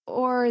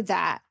 Or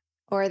that.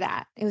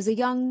 It was a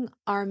young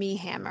army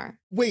hammer.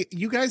 Wait,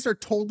 you guys are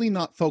totally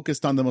not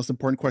focused on the most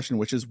important question,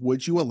 which is,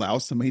 would you allow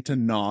somebody to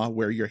gnaw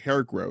where your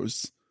hair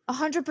grows?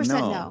 100%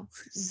 no.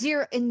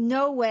 Zero, in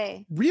no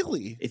way.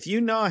 Really? If you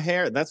gnaw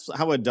hair, that's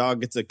how a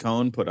dog gets a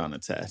cone put on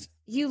its head.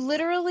 You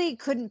literally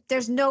couldn't.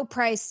 There's no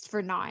price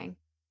for gnawing.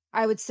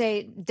 I would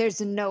say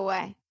there's no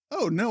way.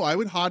 Oh no, I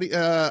would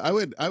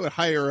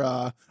hire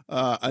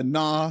a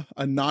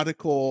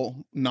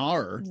nautical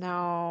gnawer.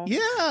 No.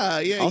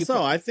 Yeah.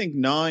 Also, I think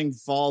gnawing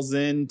falls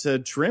into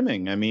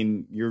trimming. I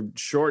mean, you're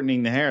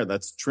shortening the hair.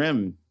 That's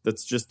trim.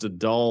 That's just a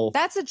dull.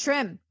 That's a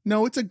trim.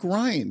 No, it's a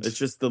grind. It's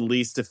just the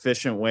least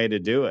efficient way to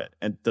do it.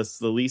 And that's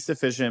the least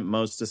efficient,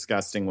 most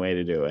disgusting way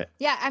to do it.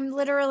 Yeah, I'm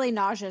literally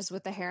nauseous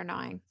with the hair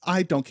gnawing.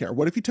 I don't care.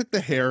 What if you took the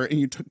hair and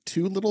you took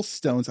two little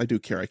stones? I do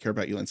care. I care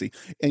about you, Lindsay.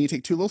 And you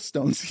take two little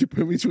stones, you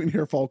put between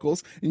hair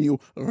follicles, and you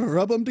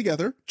rub them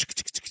together.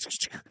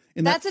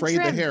 And that's that fray a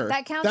trim. the hair.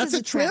 That counts That's as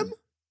a trim?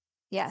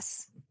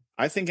 Yes.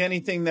 I think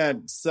anything that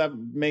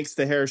makes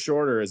the hair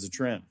shorter is a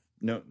trim.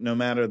 No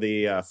matter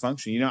the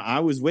function. You know, I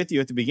was with you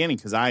at the beginning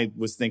because I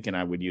was thinking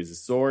I would use a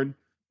sword,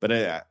 but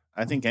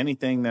I think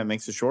anything that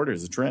makes it shorter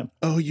is a trim.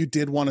 Oh, you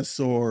did want a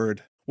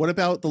sword. What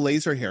about the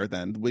laser hair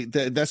then?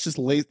 That's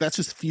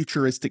just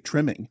futuristic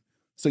trimming.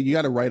 So you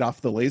got to write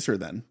off the laser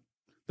then.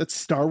 That's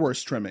Star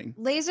Wars trimming.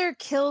 Laser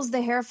kills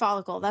the hair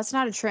follicle. That's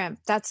not a trim.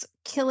 That's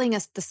killing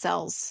the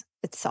cells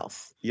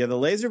itself. Yeah, the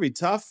laser be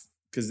tough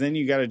because then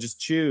you got to just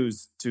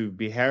choose to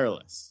be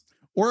hairless.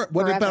 Or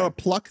what Forever. about a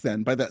pluck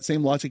then? By that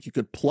same logic, you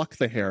could pluck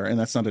the hair and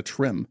that's not a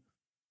trim.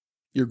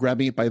 You're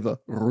grabbing it by the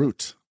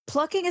root.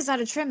 Plucking is not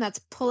a trim.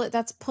 That's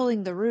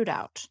pulling the root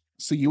out.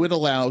 So you would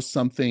allow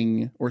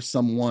something or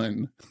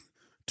someone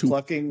to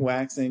Plucking,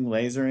 waxing,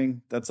 lasering,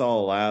 that's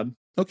all allowed.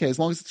 Okay, as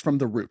long as it's from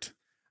the root.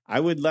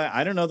 I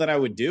don't know that I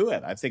would do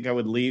it. I think I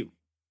would leave,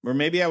 or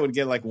maybe I would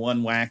get like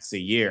one wax a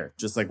year,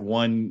 just like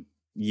 1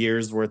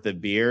 year's worth of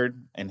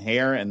beard and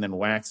hair, and then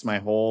wax my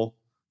whole.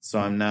 So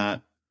I'm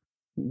not.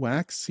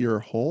 Wax your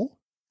hole?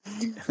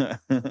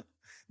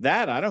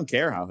 That, I don't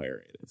care how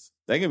hairy it is.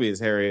 That can be as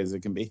hairy as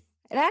it can be.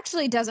 It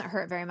actually doesn't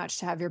hurt very much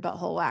to have your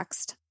butthole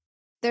waxed.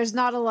 There's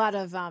not a lot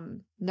of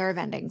nerve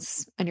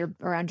endings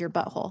around your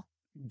butthole.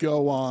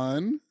 Go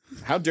on.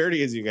 How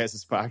dirty is you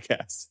guys'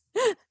 podcast?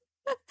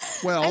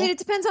 Well, I mean, it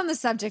depends on the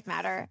subject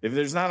matter. If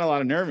there's not a lot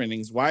of nerve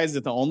endings, why is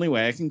it the only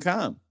way I can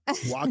come?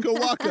 waka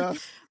waka.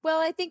 Well,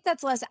 I think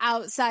that's less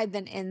outside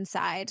than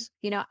inside.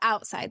 You know,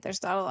 outside,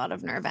 there's not a lot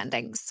of nerve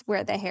endings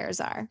where the hairs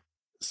are.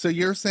 So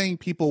you're saying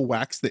people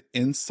wax the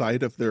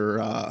inside of their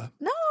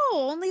No,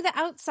 only the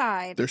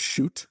outside. their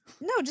shoot?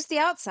 No, just the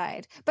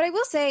outside. But I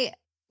will say,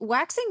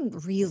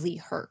 waxing really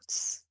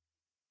hurts.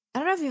 I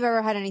don't know if you've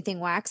ever had anything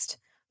waxed,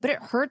 but it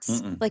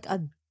hurts like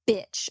a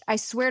bitch. I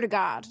swear to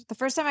God. The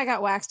first time I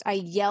got waxed, I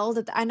yelled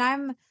at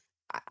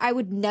I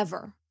would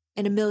never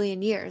in a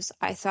million years,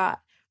 I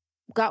thought,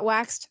 got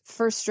waxed,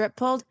 first strip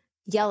pulled,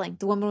 yelling.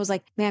 The woman was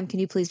like, "Ma'am, can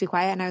you please be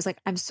quiet?" And I was like,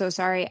 "I'm so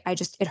sorry.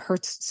 It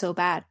hurts so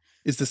bad."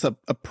 Is this a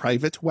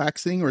private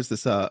waxing or is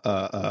this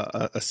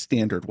a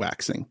standard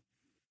waxing?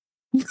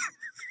 No,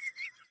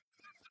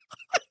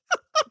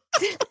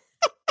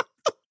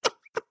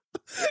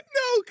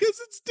 because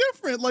it's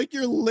different. Like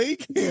your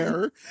leg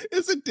hair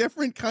is a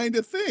different kind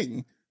of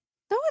thing.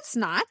 No, it's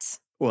not.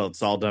 Well,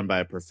 it's all done by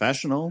a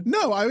professional.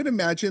 No, I would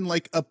imagine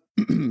like a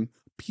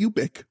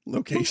pubic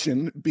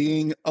location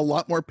being a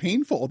lot more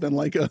painful than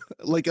like a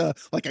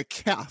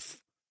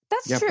calf.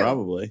 That's true.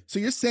 Probably. So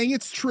you're saying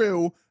it's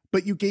true,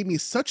 but you gave me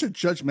such a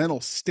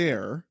judgmental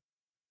stare.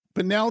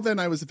 But now then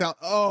I was about,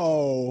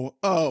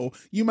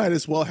 you might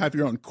as well have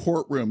your own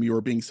courtroom. You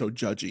were being so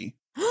judgy.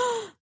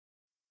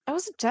 I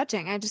wasn't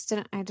judging. I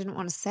didn't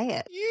want to say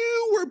it.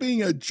 You were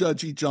being a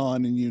judgy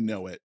John and you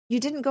know it. You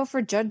didn't go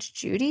for Judge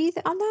Judy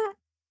on that?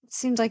 It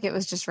seemed like it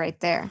was just right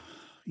there.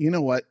 You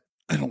know what?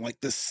 I don't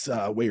like this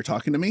way you're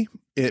talking to me.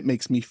 It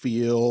makes me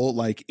feel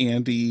like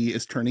Andy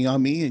is turning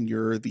on me and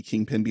you're the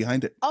kingpin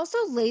behind it. Also,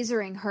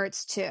 lasering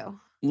hurts too.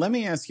 Let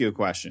me ask you a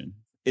question.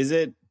 Is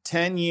it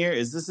 10 year?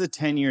 Is this a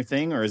 10-year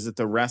thing or is it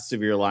the rest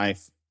of your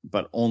life,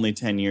 but only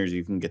 10 years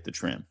you can get the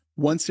trim?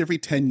 Once every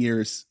 10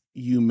 years,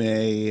 you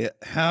may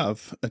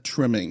have a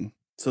trimming.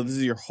 So this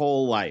is your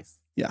whole life.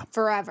 Yeah.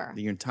 Forever.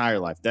 Your entire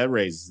life. That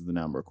raises the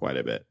number quite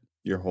a bit.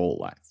 Your whole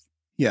life.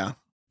 Yeah.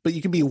 But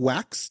you can be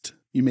waxed.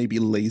 You may be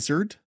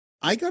lasered.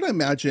 I got to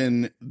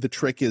imagine the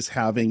trick is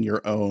having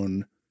your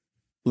own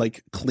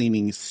like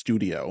cleaning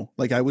studio.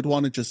 Like I would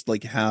want to just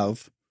like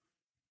have,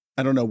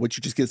 I don't know, would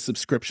you just get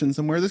subscription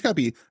somewhere?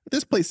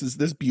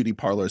 There's beauty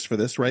parlors for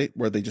this, right?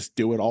 Where they just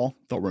do it all.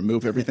 They'll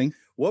remove everything.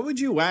 What would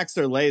you wax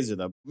or laser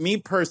though? Me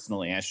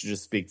personally, I should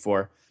just speak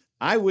for.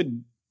 I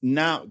would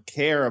not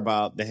care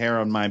about the hair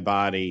on my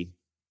body.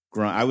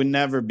 I would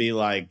never be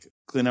like,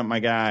 clean up my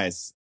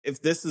guys.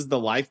 If this is the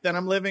life that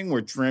I'm living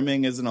where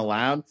trimming isn't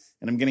allowed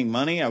and I'm getting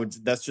money,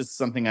 that's just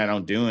something I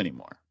don't do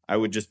anymore. I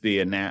would just be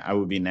I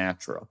would be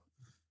natural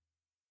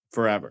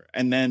forever.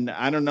 And then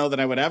I don't know that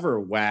I would ever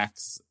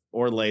wax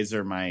or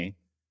laser my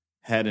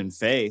head and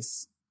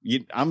face.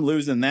 I'm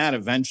losing that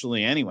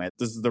eventually anyway.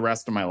 This is the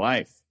rest of my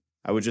life.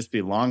 I would just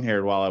be long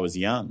haired while I was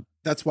young.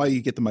 That's why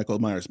you get the Michael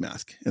Myers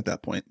mask at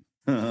that point.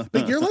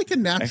 But you're like a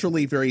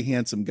naturally very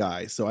handsome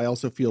guy. So I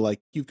also feel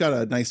like you've got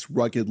a nice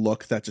rugged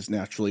look that just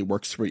naturally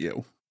works for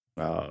you.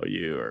 Oh,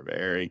 you are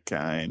very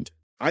kind.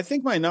 I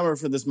think my number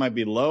for this might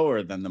be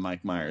lower than the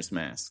Mike Myers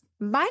mask.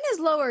 Mine is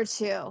lower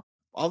too.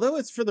 Although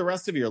it's for the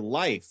rest of your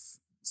life.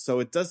 So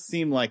it does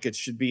seem like it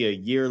should be a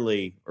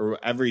yearly or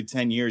every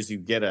 10 years you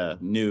get a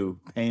new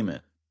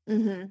payment.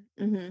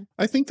 Mm-hmm. Mm-hmm.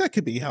 I think that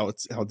could be how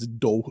it's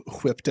dole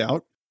whipped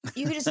out.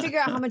 You could just figure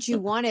out how much you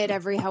wanted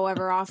every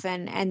however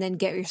often and then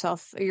get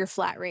yourself your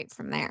flat rate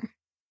from there.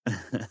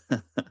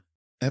 I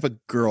have a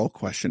girl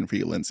question for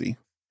you, Lindsay.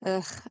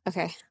 Ugh,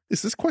 okay.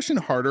 Is this question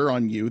harder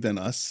on you than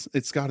us?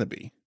 It's got to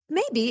be.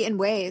 Maybe in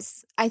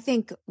ways. I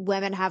think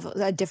women have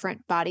a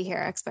different body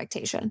hair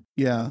expectation.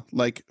 Yeah,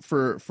 like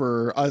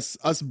for us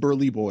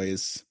burly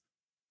boys,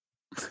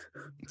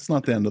 it's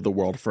not the end of the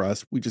world for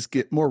us. We just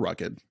get more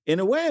rugged. In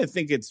a way, I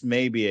think it's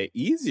maybe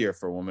easier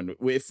for women.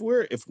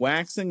 If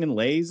waxing and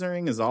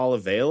lasering is all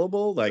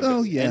available, like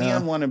any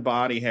unwanted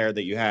body hair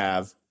that you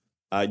have,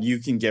 you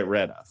can get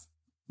rid of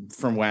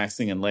from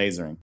waxing and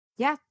lasering.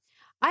 Yeah.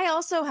 I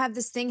also have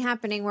this thing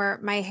happening where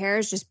my hair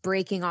is just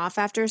breaking off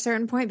after a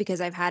certain point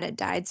because I've had it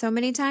dyed so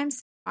many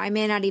times. I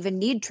may not even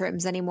need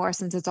trims anymore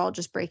since it's all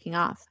just breaking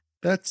off.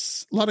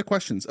 That's a lot of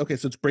questions. Okay,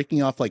 so it's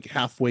breaking off like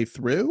halfway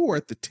through or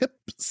at the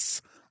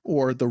tips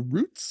or the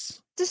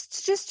roots?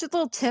 Just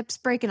little tips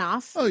breaking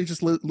off. Oh, you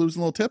just losing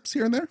little tips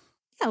here and there?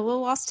 Yeah, a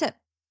little lost tip.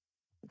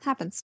 It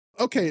happens.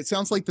 Okay, it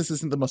sounds like this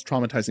isn't the most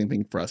traumatizing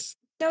thing for us.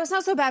 No, it's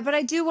not so bad, but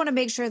I do want to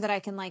make sure that I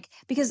can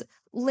because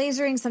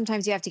lasering,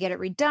 sometimes you have to get it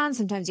redone.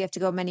 Sometimes you have to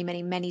go many,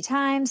 many, many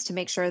times to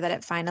make sure that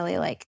it finally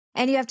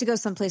and you have to go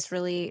someplace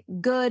really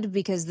good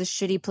because the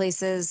shitty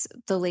places,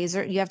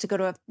 you have to go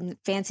to a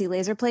fancy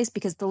laser place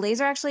because the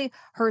laser actually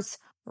hurts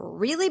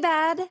really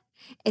bad.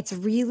 It's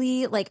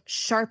really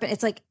sharp.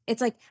 It's like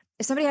if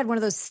somebody had one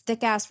of those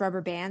thick ass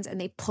rubber bands and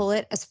they pull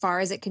it as far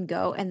as it can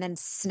go and then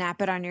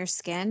snap it on your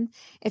skin.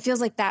 It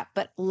feels like that,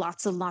 but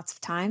lots and lots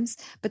of times.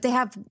 But they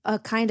have a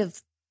kind of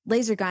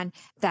laser gun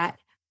that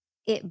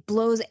it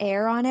blows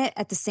air on it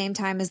at the same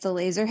time as the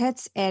laser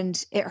hits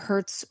and it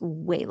hurts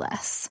way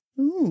less.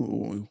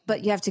 Ooh.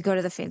 But you have to go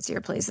to the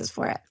fancier places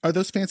for it. Are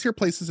those fancier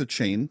places a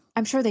chain?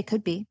 I'm sure they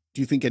could be.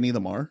 Do you think any of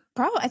them are?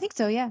 Probably. I think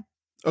so, yeah.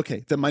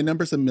 Okay, then my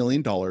number's $1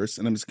 million,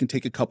 and I'm just going to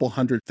take a couple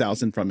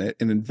 100,000 from it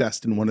and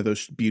invest in one of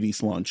those beauty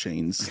salon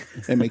chains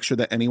and make sure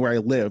that anywhere I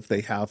live,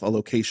 they have a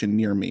location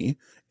near me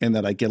and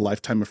that I get a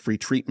lifetime of free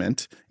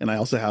treatment. And I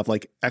also have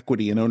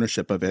equity and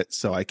ownership of it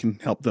so I can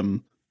help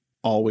them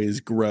always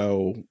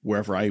grow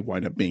wherever I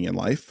wind up being in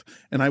life.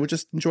 And I would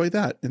just enjoy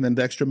that. And then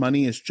the extra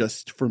money is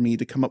just for me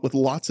to come up with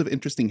lots of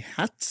interesting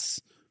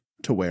hats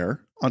to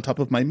wear on top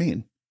of my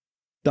mane.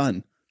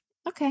 Done.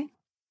 Okay.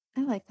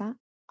 I like that.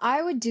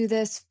 I would do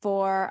this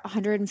for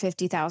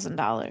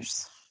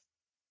 $150,000.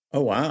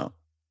 Oh, wow.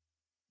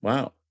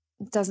 Wow.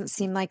 It doesn't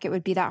seem like it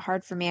would be that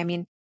hard for me. I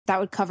mean, that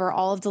would cover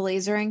all of the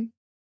lasering.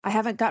 I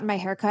haven't gotten my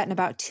hair cut in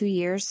about 2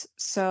 years.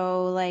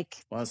 So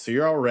wow. So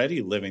you're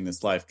already living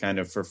this life kind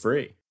of for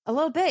free. A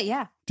little bit.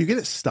 Yeah. Do you get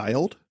it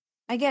styled?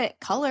 I get it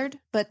colored,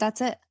 but that's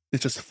it.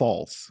 It just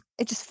falls.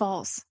 It just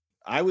falls.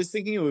 I was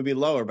thinking it would be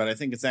lower, but I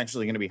think it's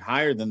actually going to be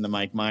higher than the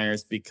Mike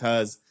Myers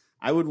because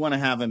I would want to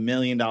have $1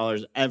 million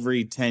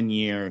every 10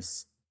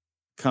 years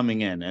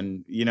coming in.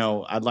 And,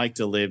 I'd like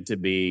to live to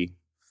be,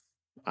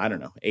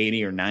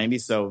 80 or 90.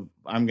 So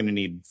I'm going to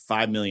need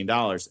 $5 million.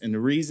 And the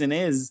reason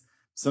is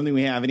something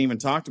we haven't even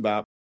talked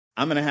about.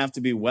 I'm going to have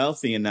to be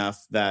wealthy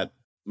enough that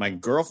my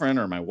girlfriend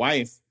or my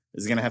wife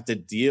is going to have to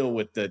deal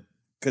with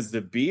because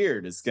the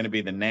beard is going to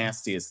be the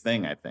nastiest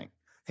thing, I think.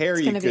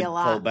 Hair you could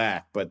pull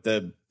back, but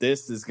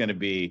this is going to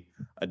be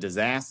a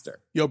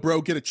disaster. Yo,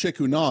 bro, get a chick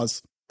who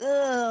gnaws.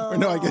 Ugh. Or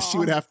no, I guess she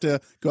would have to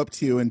go up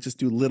to you and just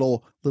do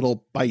little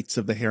bites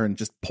of the hair and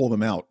just pull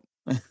them out.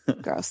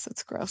 Gross.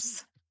 It's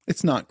gross.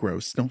 It's not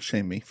gross. Don't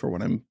shame me for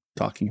what I'm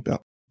talking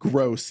about.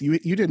 Gross. You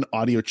did an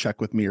audio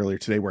check with me earlier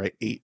today where I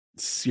ate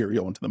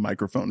cereal into the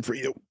microphone for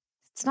you.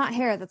 It's not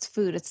hair. That's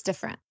food. It's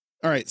different.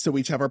 All right. So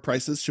we each have our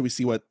prices. Should we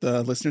see what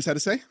the listeners had to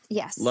say?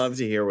 Yes. Love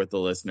to hear what the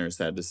listeners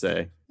had to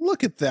say.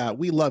 Look at that.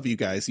 We love you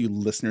guys, you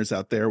listeners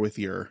out there with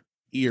your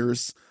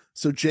ears.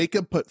 So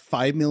Jacob put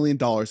 $5 million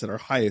at our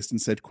highest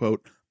and said,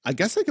 quote, I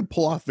guess I could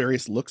pull off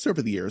various looks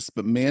over the years,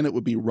 but man, it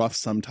would be rough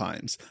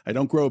sometimes. I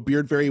don't grow a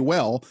beard very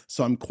well,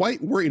 so I'm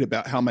quite worried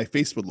about how my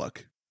face would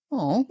look.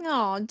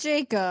 Oh,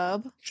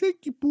 Jacob.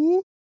 Jacob.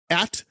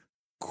 At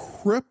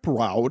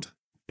Criproud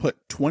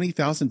put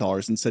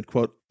 $20,000 and said,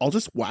 quote, I'll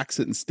just wax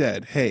it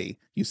instead. Hey,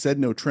 you said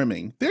no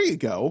trimming. There you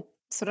go.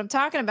 That's what I'm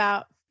talking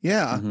about.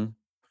 Yeah. Mm-hmm.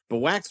 But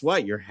wax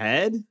what? Your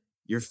head?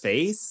 Your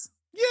face?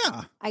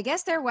 Yeah. I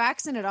guess they're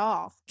waxing it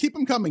all. Keep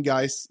them coming,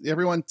 guys.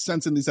 Everyone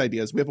sends in these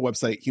ideas. We have a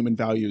website,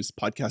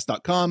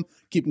 humanvaluespodcast.com.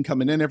 Keep them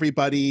coming in,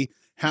 everybody.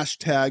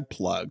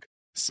 #plug.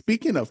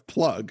 Speaking of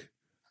plug,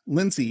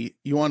 Lindsay,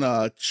 you want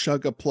to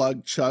chug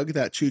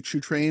that choo-choo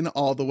train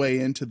all the way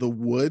into the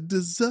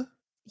woods?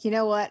 You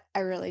know what? I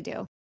really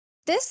do.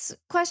 This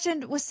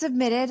question was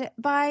submitted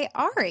by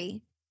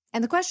Ari.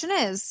 And the question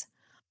is,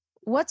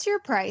 what's your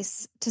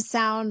price to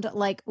sound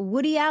like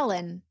Woody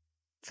Allen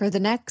for the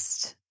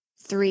next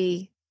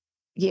 3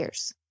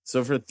 years?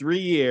 So for 3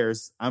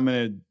 years, I'm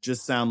going to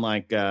just sound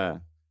like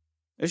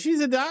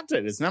she's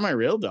adopted. It's not my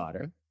real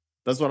daughter.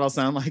 That's what I'll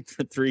sound like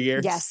for 3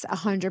 years. Yes,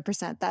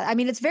 100%. That, I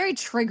mean, it's very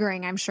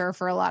triggering, I'm sure,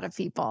 for a lot of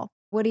people.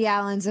 Woody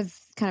Allen's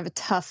kind of a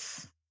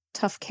tough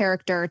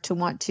character to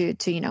want to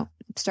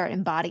start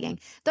embodying.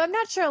 Though I'm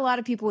not sure a lot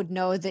of people would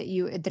know that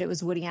it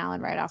was Woody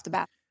Allen right off the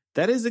bat.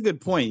 That is a good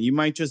point. You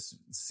might just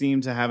seem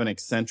to have an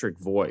eccentric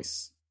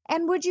voice.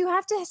 And would you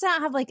have to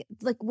have like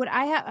would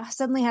I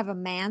suddenly have a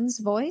man's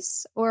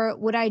voice, or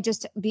would I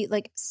just be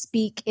like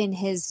speak in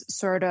his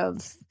sort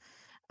of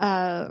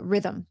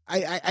rhythm?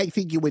 I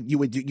think you would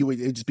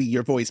just be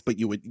your voice, but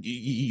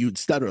you'd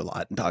stutter a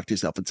lot and talk to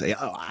yourself and say,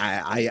 "Oh,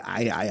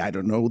 I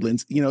don't know,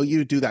 Lindsay."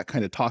 You do that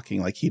kind of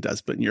talking like he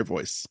does, but in your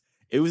voice.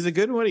 It was a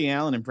good Woody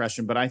Allen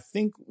impression, but I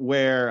think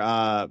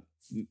where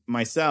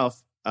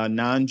myself, a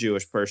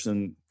non-Jewish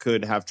person,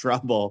 could have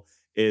trouble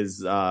is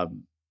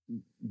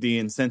the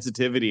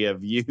insensitivity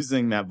of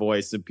using that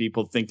voice of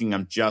people thinking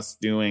I'm just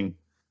doing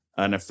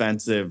an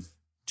offensive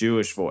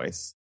Jewish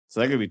voice. So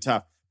that could be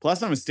tough.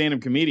 Plus, I'm a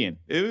stand-up comedian.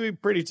 It would be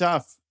pretty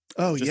tough.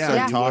 Oh, just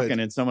yeah. talking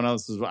and someone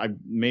else's. I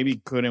maybe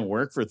couldn't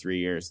work for 3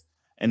 years.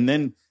 And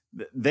then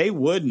they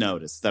would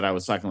notice that I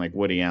was talking like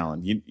Woody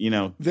Allen.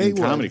 In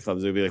comedy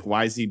clubs, they'd be like,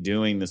 why is he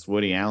doing this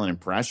Woody Allen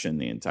impression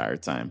the entire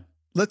time?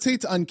 Let's say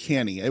it's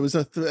uncanny. It was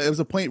a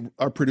point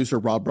our producer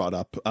Rob brought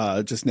up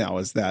just now,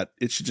 is that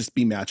it should just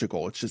be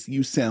magical. It's just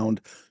you sound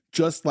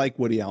just like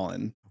Woody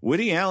Allen.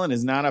 Woody Allen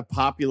is not a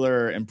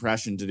popular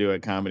impression to do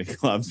at comedy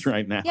clubs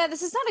right now. Yeah,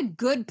 this is not a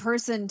good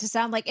person to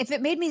sound like.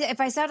 If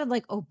I sounded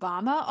like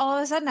Obama, all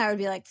of a sudden I would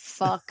be like,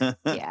 fuck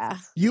yeah.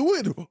 You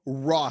would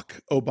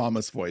rock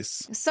Obama's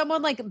voice.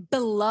 Someone like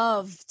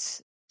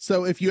beloved.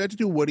 So if you had to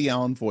do Woody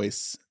Allen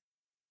voice,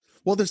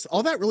 well, there's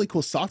all that really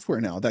cool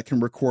software now that can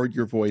record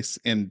your voice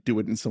and do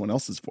it in someone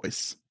else's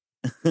voice.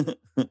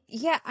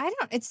 Yeah,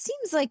 it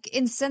seems like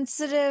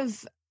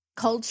insensitive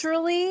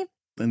culturally,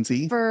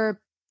 Lindsay,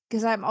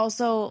 because I'm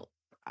also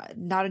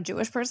not a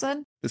Jewish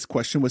person. This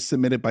question was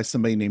submitted by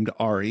somebody named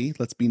Ari.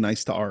 Let's be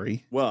nice to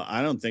Ari. Well,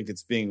 I don't think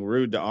it's being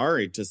rude to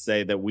Ari to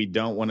say that we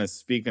don't want to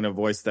speak in a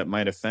voice that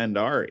might offend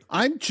Ari.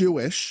 I'm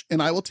Jewish,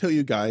 and I will tell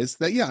you guys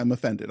that, yeah, I'm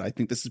offended. I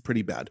think this is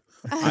pretty bad.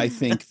 I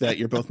think that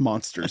you're both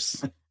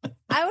monsters.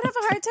 I would have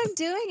a hard time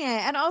doing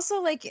it. And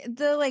also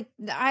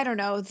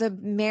the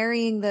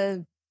marrying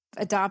the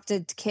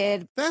adopted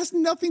kid. That has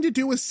nothing to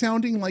do with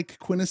sounding like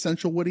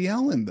quintessential Woody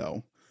Allen,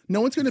 though. No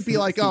one's going to be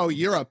like, oh,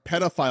 you're a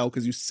pedophile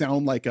because you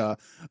sound like a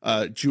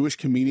Jewish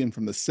comedian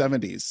from the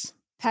 70s.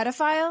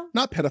 Pedophile?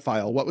 Not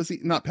pedophile. What was he?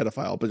 Not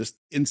pedophile, but just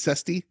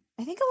incesty.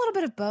 I think a little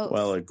bit of both.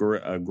 Well, a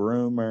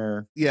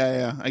groomer.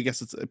 Yeah. I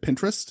guess it's a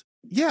Pinterest.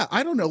 Yeah,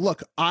 I don't know.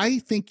 Look, I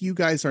think you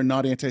guys are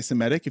not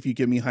anti-Semitic if you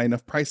give me high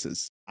enough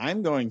prices.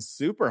 I'm going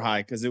super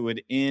high because it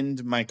would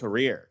end my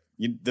career.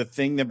 The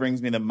thing that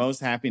brings me the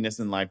most happiness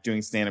in life,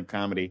 doing stand-up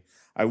comedy,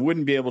 I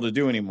wouldn't be able to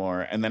do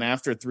anymore. And then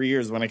after 3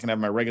 years, when I can have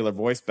my regular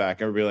voice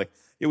back, everybody like,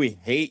 yeah, we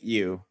hate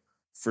you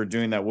for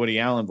doing that Woody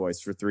Allen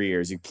voice for 3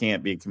 years. You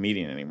can't be a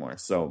comedian anymore.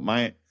 So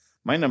my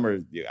number,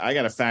 I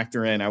got to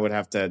factor in, I would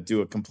have to do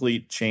a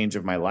complete change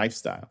of my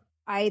lifestyle.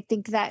 I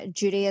think that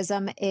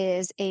Judaism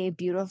is a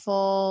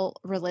beautiful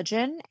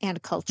religion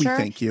and culture.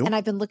 Thank you. And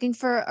I've been looking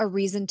for a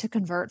reason to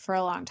convert for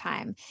a long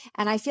time.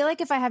 And I feel like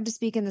if I have to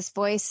speak in this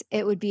voice,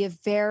 it would be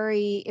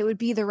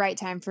the right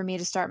time for me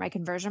to start my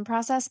conversion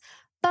process.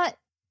 But,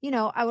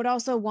 I would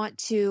also want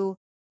to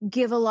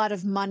give a lot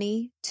of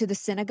money to the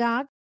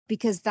synagogue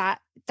because that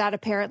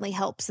apparently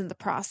helps in the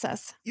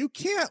process. You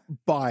can't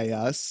buy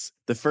us.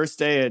 The first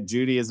day at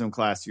Judaism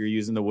class, you're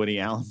using the Woody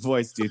Allen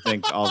voice. Do you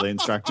think all the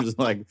instructors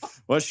are like,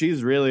 well,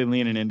 she's really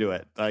leaning into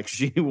it. Like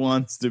she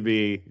wants to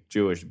be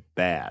Jewish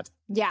bad.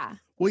 Yeah.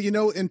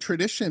 Well, in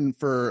tradition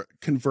for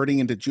converting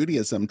into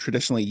Judaism,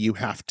 traditionally you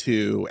have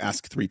to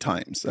ask 3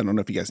 times. I don't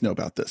know if you guys know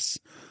about this,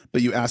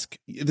 but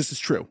this is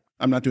true.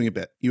 I'm not doing a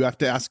bit. You have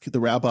to ask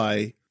the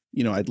rabbi,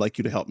 I'd like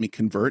you to help me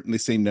convert. And they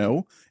say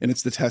no. And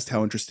it's to test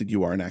how interested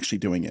you are in actually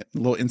doing it. A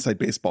little inside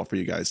baseball for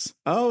you guys.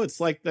 Oh, it's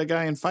like the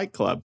guy in Fight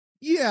Club.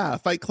 Yeah,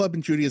 Fight Club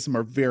and Judaism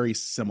are very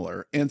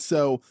similar. And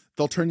so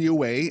they'll turn you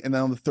away. And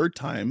then on the 3rd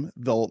time,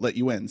 they'll let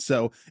you in.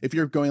 So if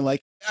you're going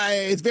like,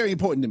 it's very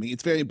important to me,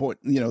 it's very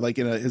important, like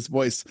in his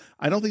voice,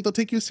 I don't think they'll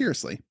take you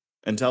seriously.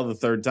 Until the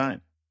 3rd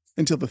time.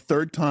 Until the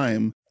 3rd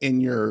time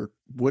in your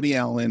Woody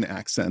Allen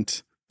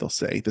accent, they'll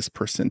say this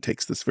person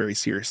takes this very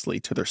seriously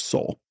to their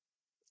soul.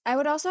 I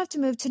would also have to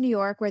move to New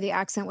York where the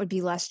accent would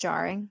be less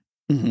jarring.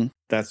 Mm-hmm.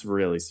 That's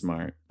really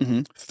smart.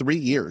 Mm-hmm. 3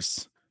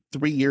 years.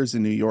 3 years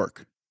in New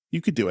York.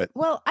 You could do it.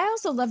 Well, I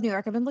also love New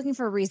York. I've been looking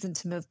for a reason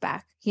to move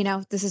back.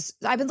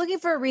 I've been looking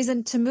for a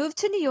reason to move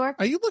to New York.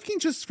 Are you looking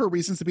just for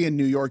reasons to be a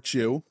New York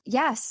Jew?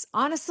 Yes.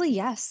 Honestly,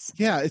 yes.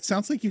 Yeah, it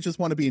sounds like you just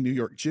want to be a New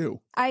York Jew.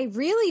 I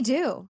really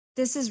do.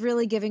 This is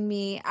really giving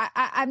me,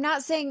 I'm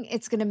not saying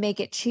it's going to make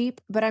it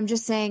cheap, but I'm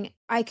just saying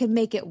I could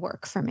make it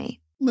work for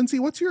me. Lindsay,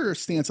 what's your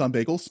stance on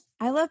bagels?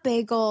 I love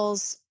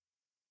bagels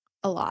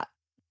a lot,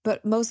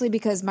 but mostly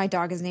because my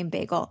dog is named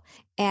Bagel,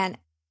 and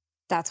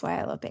that's why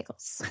I love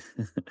bagels.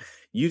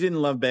 You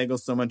didn't love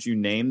bagels so much you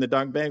named the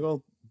dog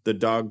Bagel? The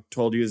dog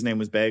told you his name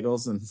was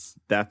Bagels, and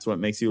that's what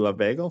makes you love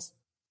bagels?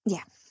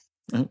 Yeah.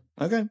 Oh,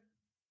 okay.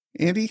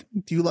 Andy,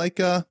 do you like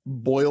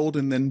boiled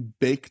and then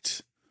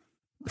baked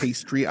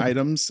pastry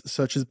items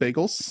such as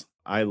bagels?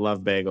 I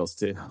love bagels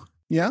too.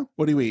 Yeah?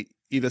 What do you eat?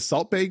 Eat a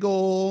salt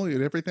bagel?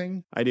 Eat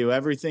everything? I do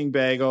everything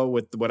bagel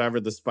with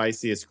whatever the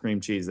spiciest cream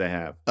cheese they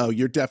have. Oh,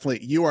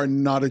 you are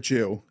not a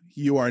Jew.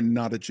 You are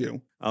not a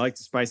Jew. I like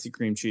the spicy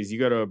cream cheese. You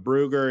go to a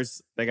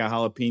Brugger's, they got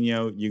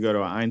jalapeno. You go to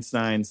a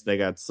Einstein's, they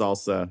got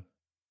salsa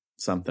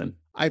something.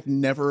 I've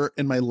never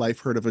in my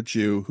life heard of a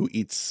Jew who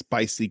eats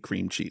spicy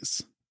cream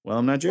cheese. Well,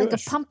 I'm not Jewish.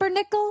 Like a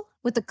pumpernickel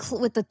with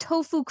the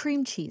tofu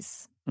cream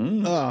cheese.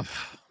 Oh,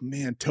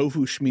 man,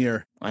 tofu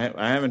schmear. I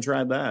haven't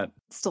tried that.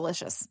 It's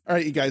delicious. All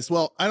right, you guys.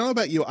 Well, I don't know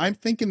about you. I'm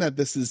thinking that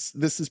this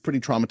is pretty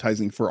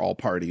traumatizing for all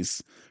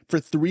parties. For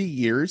 3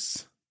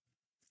 years,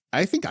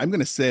 I think I'm going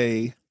to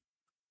say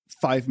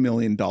 $5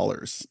 million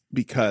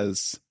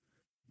because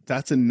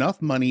that's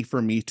enough money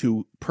for me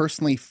to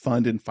personally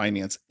fund and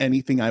finance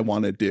anything I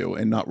want to do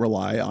and not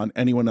rely on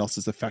anyone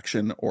else's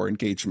affection or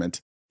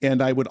engagement.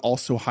 And I would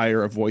also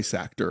hire a voice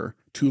actor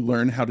to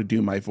learn how to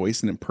do my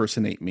voice and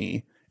impersonate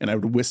me. And I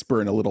would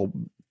whisper in a little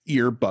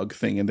earbug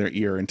thing in their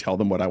ear and tell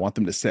them what I want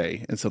them to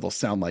say. And so they'll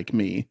sound like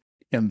me.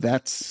 And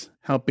that's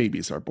how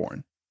babies are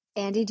born.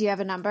 Andy, do you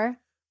have a number?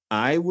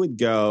 I would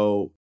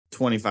go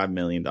 $25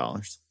 million.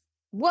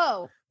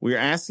 Whoa. You're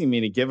asking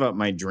me to give up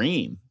my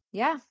dream.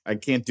 Yeah. I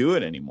can't do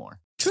it anymore.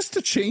 Just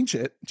to change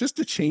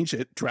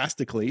it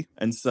drastically.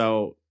 And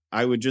so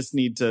I would just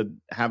need to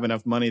have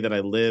enough money that I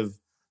live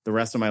the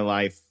rest of my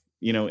life,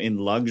 in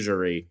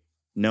luxury,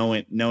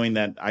 knowing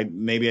that I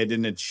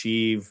didn't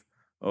achieve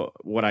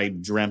what I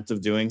dreamt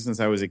of doing since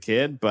I was a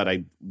kid, but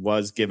I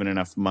was given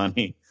enough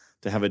money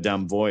to have a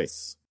dumb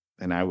voice.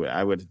 And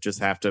I would just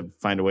have to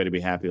find a way to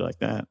be happy like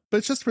that. But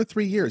it's just for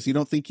 3 years. You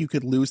don't think you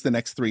could lose the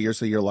next 3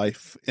 years of your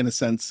life in a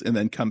sense and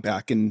then come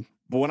back and...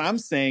 But what I'm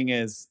saying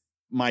is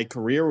my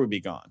career would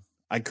be gone.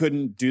 I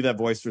couldn't do that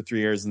voice for 3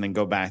 years and then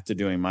go back to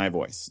doing my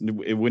voice.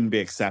 It wouldn't be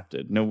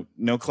accepted.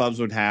 No clubs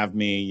would have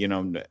me.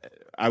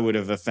 I would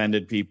have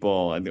offended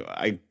people.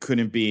 I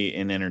couldn't be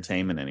in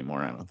entertainment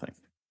anymore, I don't think.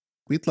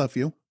 We'd love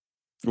you.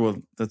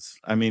 Well,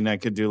 I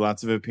could do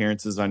lots of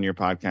appearances on your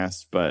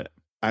podcast, but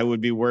I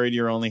would be worried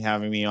you're only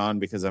having me on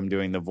because I'm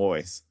doing the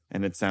voice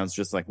and it sounds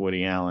just like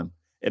Woody Allen.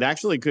 It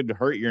actually could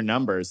hurt your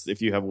numbers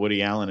if you have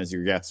Woody Allen as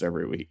your guest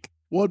every week.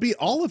 Well, it'd be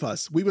all of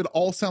us. We would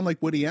all sound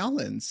like Woody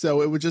Allen.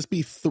 So it would just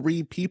be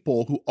 3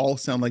 people who all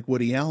sound like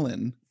Woody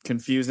Allen.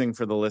 Confusing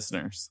for the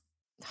listeners.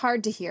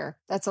 Hard to hear.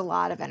 That's a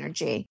lot of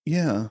energy.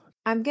 Yeah.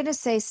 I'm going to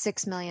say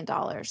 $6 million.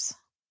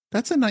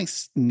 That's a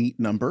nice, neat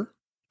number.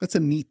 That's a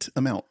neat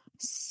amount.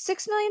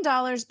 $6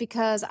 million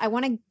because I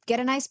want to get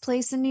a nice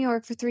place in New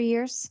York for 3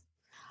 years.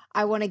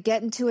 I want to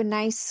get into a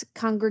nice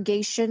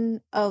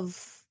congregation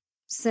of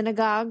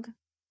synagogue.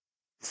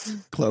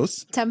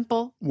 Close.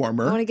 Temple.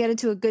 Warmer. I want to get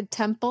into a good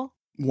temple.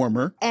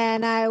 Warmer.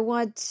 And I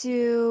want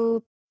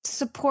to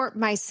support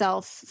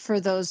myself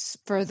for those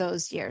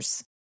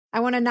years.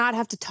 I want to not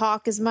have to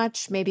talk as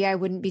much. Maybe I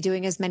wouldn't be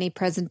doing as many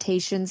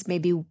presentations.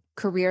 Maybe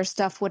career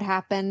stuff would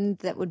happen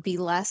that would be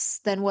less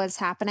than what's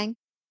happening.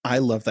 I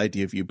love the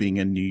idea of you being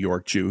a New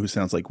York Jew who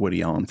sounds like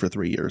Woody Allen for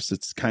 3 years.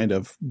 It's kind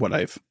of what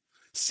I've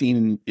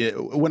seen.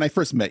 When I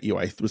first met you,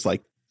 I was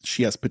like,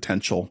 she has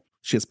potential.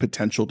 She has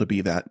potential to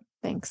be that.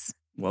 Thanks.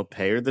 Well,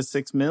 pay her the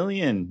 $6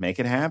 million. Make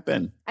it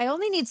happen. I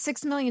only need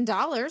 $6 million.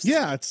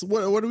 Yeah, it's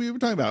what are we even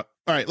talking about?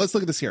 All right, let's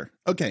look at this here.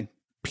 Okay.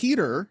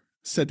 Peter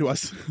said to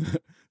us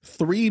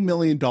 $3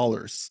 million,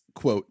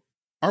 quote,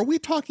 "Are we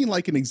talking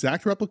like an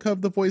exact replica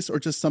of the voice or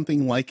just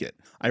something like it?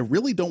 I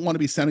really don't want to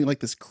be sounding like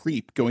this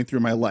creep going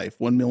through my life.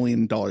 $1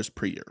 million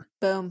per year."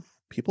 Boom.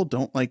 People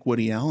don't like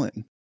Woody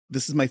Allen.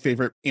 This is my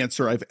favorite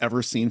answer I've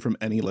ever seen from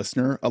any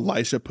listener.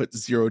 Elijah put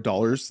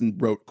 $0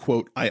 and wrote,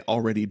 quote, "I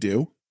already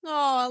do."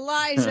 Oh,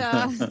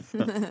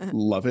 Elijah.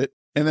 Love it.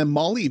 And then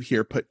Molly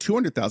here put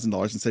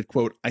 $200,000 and said,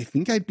 quote, "I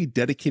think I'd be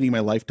dedicating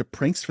my life to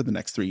pranks for the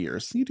next 3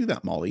 years." You do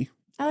that, Molly.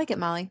 I like it,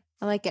 Molly.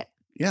 I like it.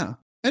 Yeah.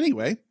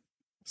 Anyway,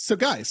 so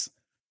guys,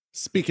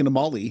 speaking of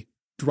Molly,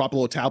 drop a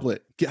little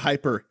tablet, get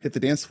hyper, hit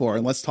the dance floor,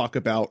 and let's talk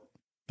about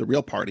the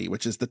real party,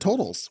 which is the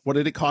totals. What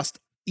did it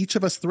cost each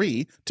of us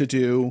 3 to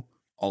do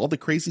all the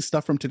crazy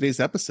stuff from today's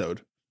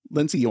episode?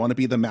 Lindsay, you want to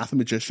be the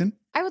mathematician?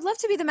 I would love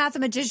to be the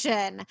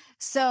mathematician.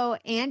 So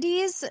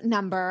Andy's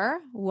number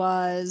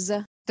was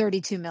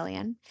 32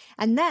 million.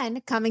 And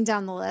then coming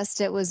down the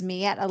list, it was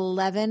me at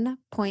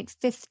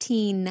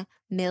 11.15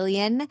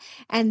 million.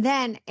 And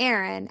then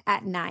Aaron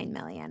at 9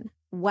 million.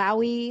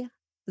 Wowie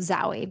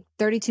zowie.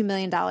 $32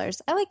 million.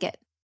 I like it.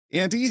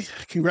 Andy,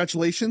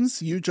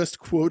 congratulations. You just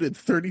quoted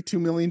 $32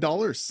 million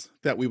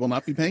that we will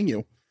not be paying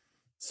you.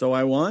 So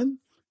I won?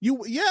 You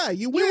win.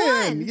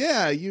 won.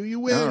 Yeah, you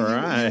win. All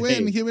right. You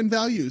win human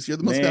values. You're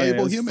the most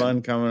valuable it was human.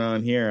 Fun coming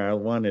on here. I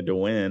wanted to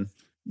win.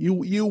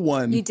 You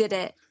won. You did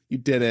it. You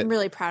did it. I'm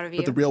really proud of you.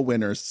 But the real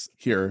winners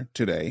here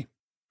today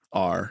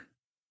are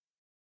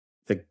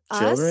the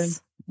children.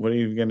 Us? What are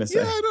you going to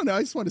say? Yeah, I don't know.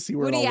 I just want to see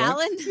where Woody it all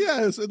Allen? went.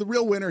 Yeah, so the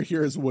real winner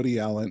here is Woody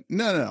Allen.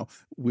 No.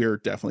 We're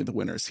definitely the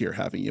winners here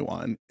having you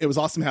on. It was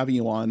awesome having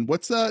you on.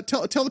 What's tell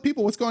the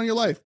people what's going on in your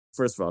life.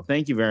 First of all,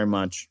 thank you very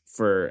much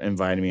for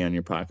inviting me on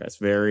your podcast.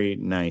 Very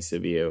nice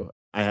of you.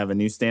 I have a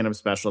new stand-up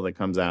special that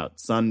comes out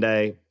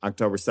Sunday,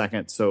 October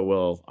 2nd, so it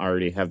will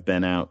already have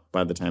been out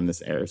by the time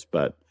this airs,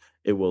 but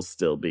it will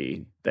still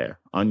be there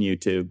on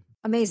YouTube.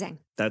 Amazing.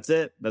 That's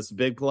it. That's a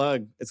big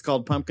plug. It's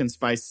called Pumpkin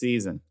Spice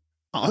Season.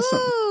 Awesome.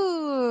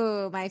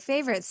 Ooh, my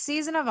favorite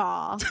season of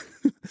all.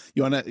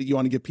 You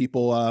wanna give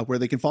people where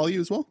they can follow you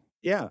as well?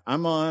 Yeah,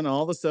 I'm on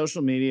all the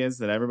social medias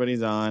that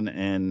everybody's on,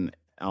 and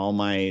all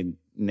my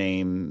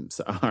names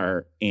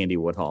are Andy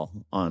Woodhull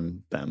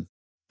on them.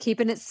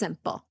 Keeping it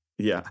simple.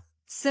 Yeah.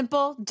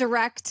 Simple,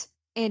 direct,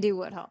 Andy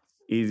Woodhull.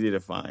 Easy to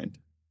find.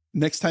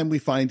 Next time we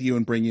find you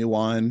and bring you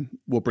on,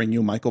 we'll bring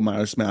you a Michael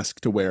Myers mask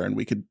to wear, and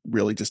we could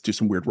really just do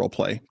some weird role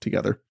play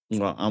together.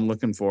 Well, I'm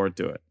looking forward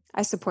to it.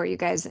 I support you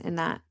guys in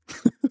that.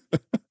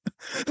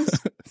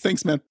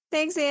 Thanks, man.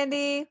 Thanks,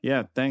 Andy.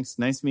 Yeah, thanks.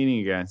 Nice meeting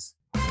you guys.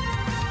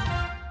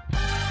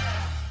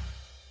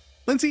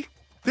 Lindsay,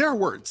 there are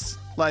words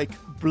like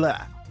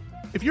blah.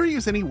 If you were to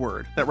use any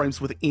word that rhymes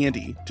with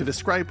Andy to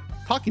describe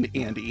talking to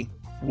Andy,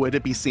 would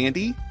it be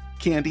Sandy,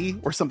 Candy,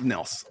 or something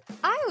else?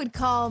 I would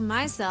call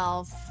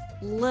myself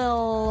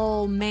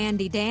Lil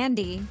Mandy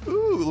Dandy.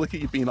 Ooh, look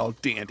at you being all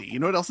dandy. You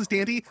know what else is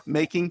dandy?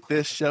 Making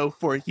this show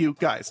for you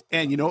guys.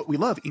 And you know what we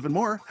love even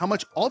more? How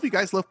much all of you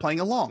guys love playing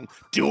along.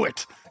 Do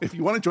it! If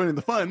you want to join in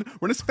the fun,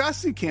 run as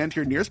fast as you can to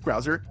your nearest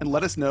browser and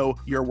let us know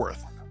your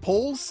worth.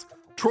 Polls,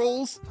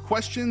 trolls,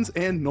 questions,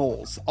 and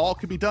knolls. All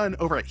can be done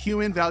over at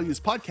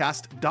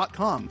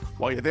humanvaluespodcast.com.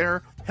 While you're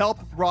there, help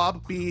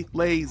Rob be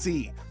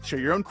lazy. Share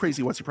your own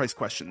crazy what's your price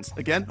questions.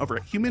 Again, over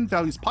at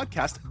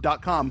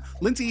humanvaluespodcast.com.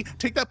 Lindsay,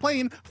 take that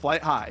plane, fly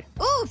it high.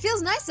 Ooh,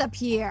 feels nice up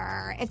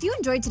here. If you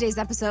enjoyed today's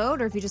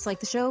episode, or if you just like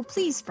the show,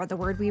 please spread the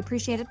word. We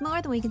appreciate it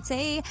more than we can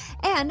say.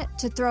 And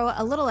to throw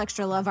a little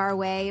extra love our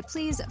way,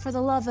 please, for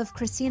the love of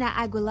Christina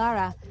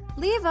Aguilera,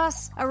 leave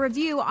us a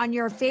review on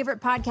your favorite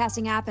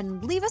podcasting app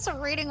and leave us a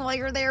rating while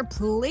you're there,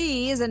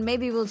 please. And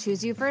maybe we'll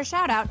choose you for a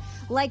shout out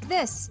like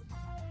this.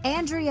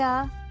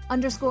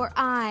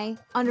 Andrea_I_K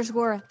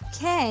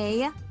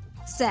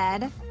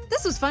said,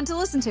 "This was fun to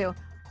listen to."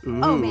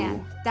 Ooh. Oh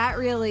man, that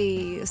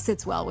really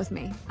sits well with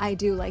me. I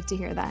do like to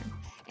hear that.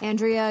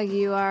 Andrea,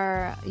 you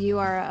are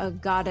a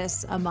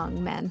goddess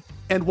among men.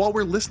 And while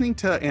we're listening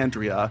to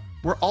Andrea,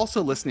 we're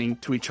also listening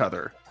to each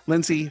other.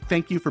 Lindsay,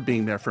 thank you for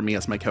being there for me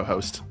as my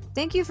co-host.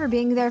 Thank you for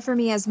being there for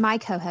me as my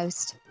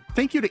co-host.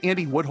 Thank you to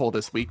Andy Woodhull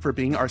this week for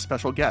being our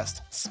special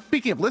guest.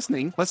 Speaking of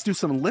listening, let's do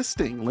some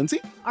listing.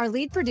 Lindsay? Our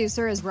lead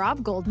producer is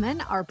Rob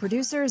Goldman. Our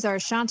producers are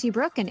Shanti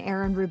Brooke and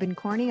Aaron Rubin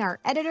Corney. Our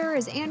editor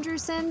is Andrew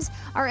Sims.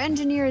 Our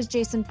engineer is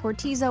Jason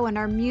Portizo. And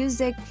our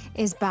music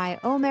is by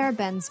Omer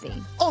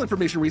Bensby. All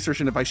information,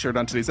 research, and advice shared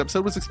on today's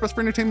episode was expressed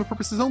for entertainment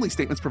purposes only.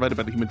 Statements provided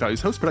by the Human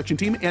Values host, production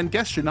team, and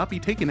guests should not be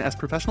taken as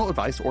professional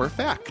advice or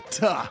fact.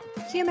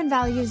 Human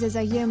Values is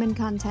a human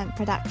content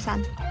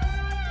production.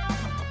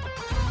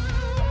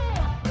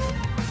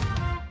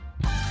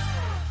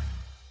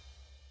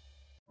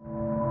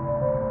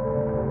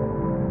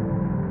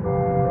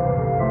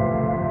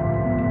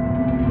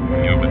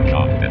 Human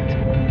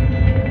content.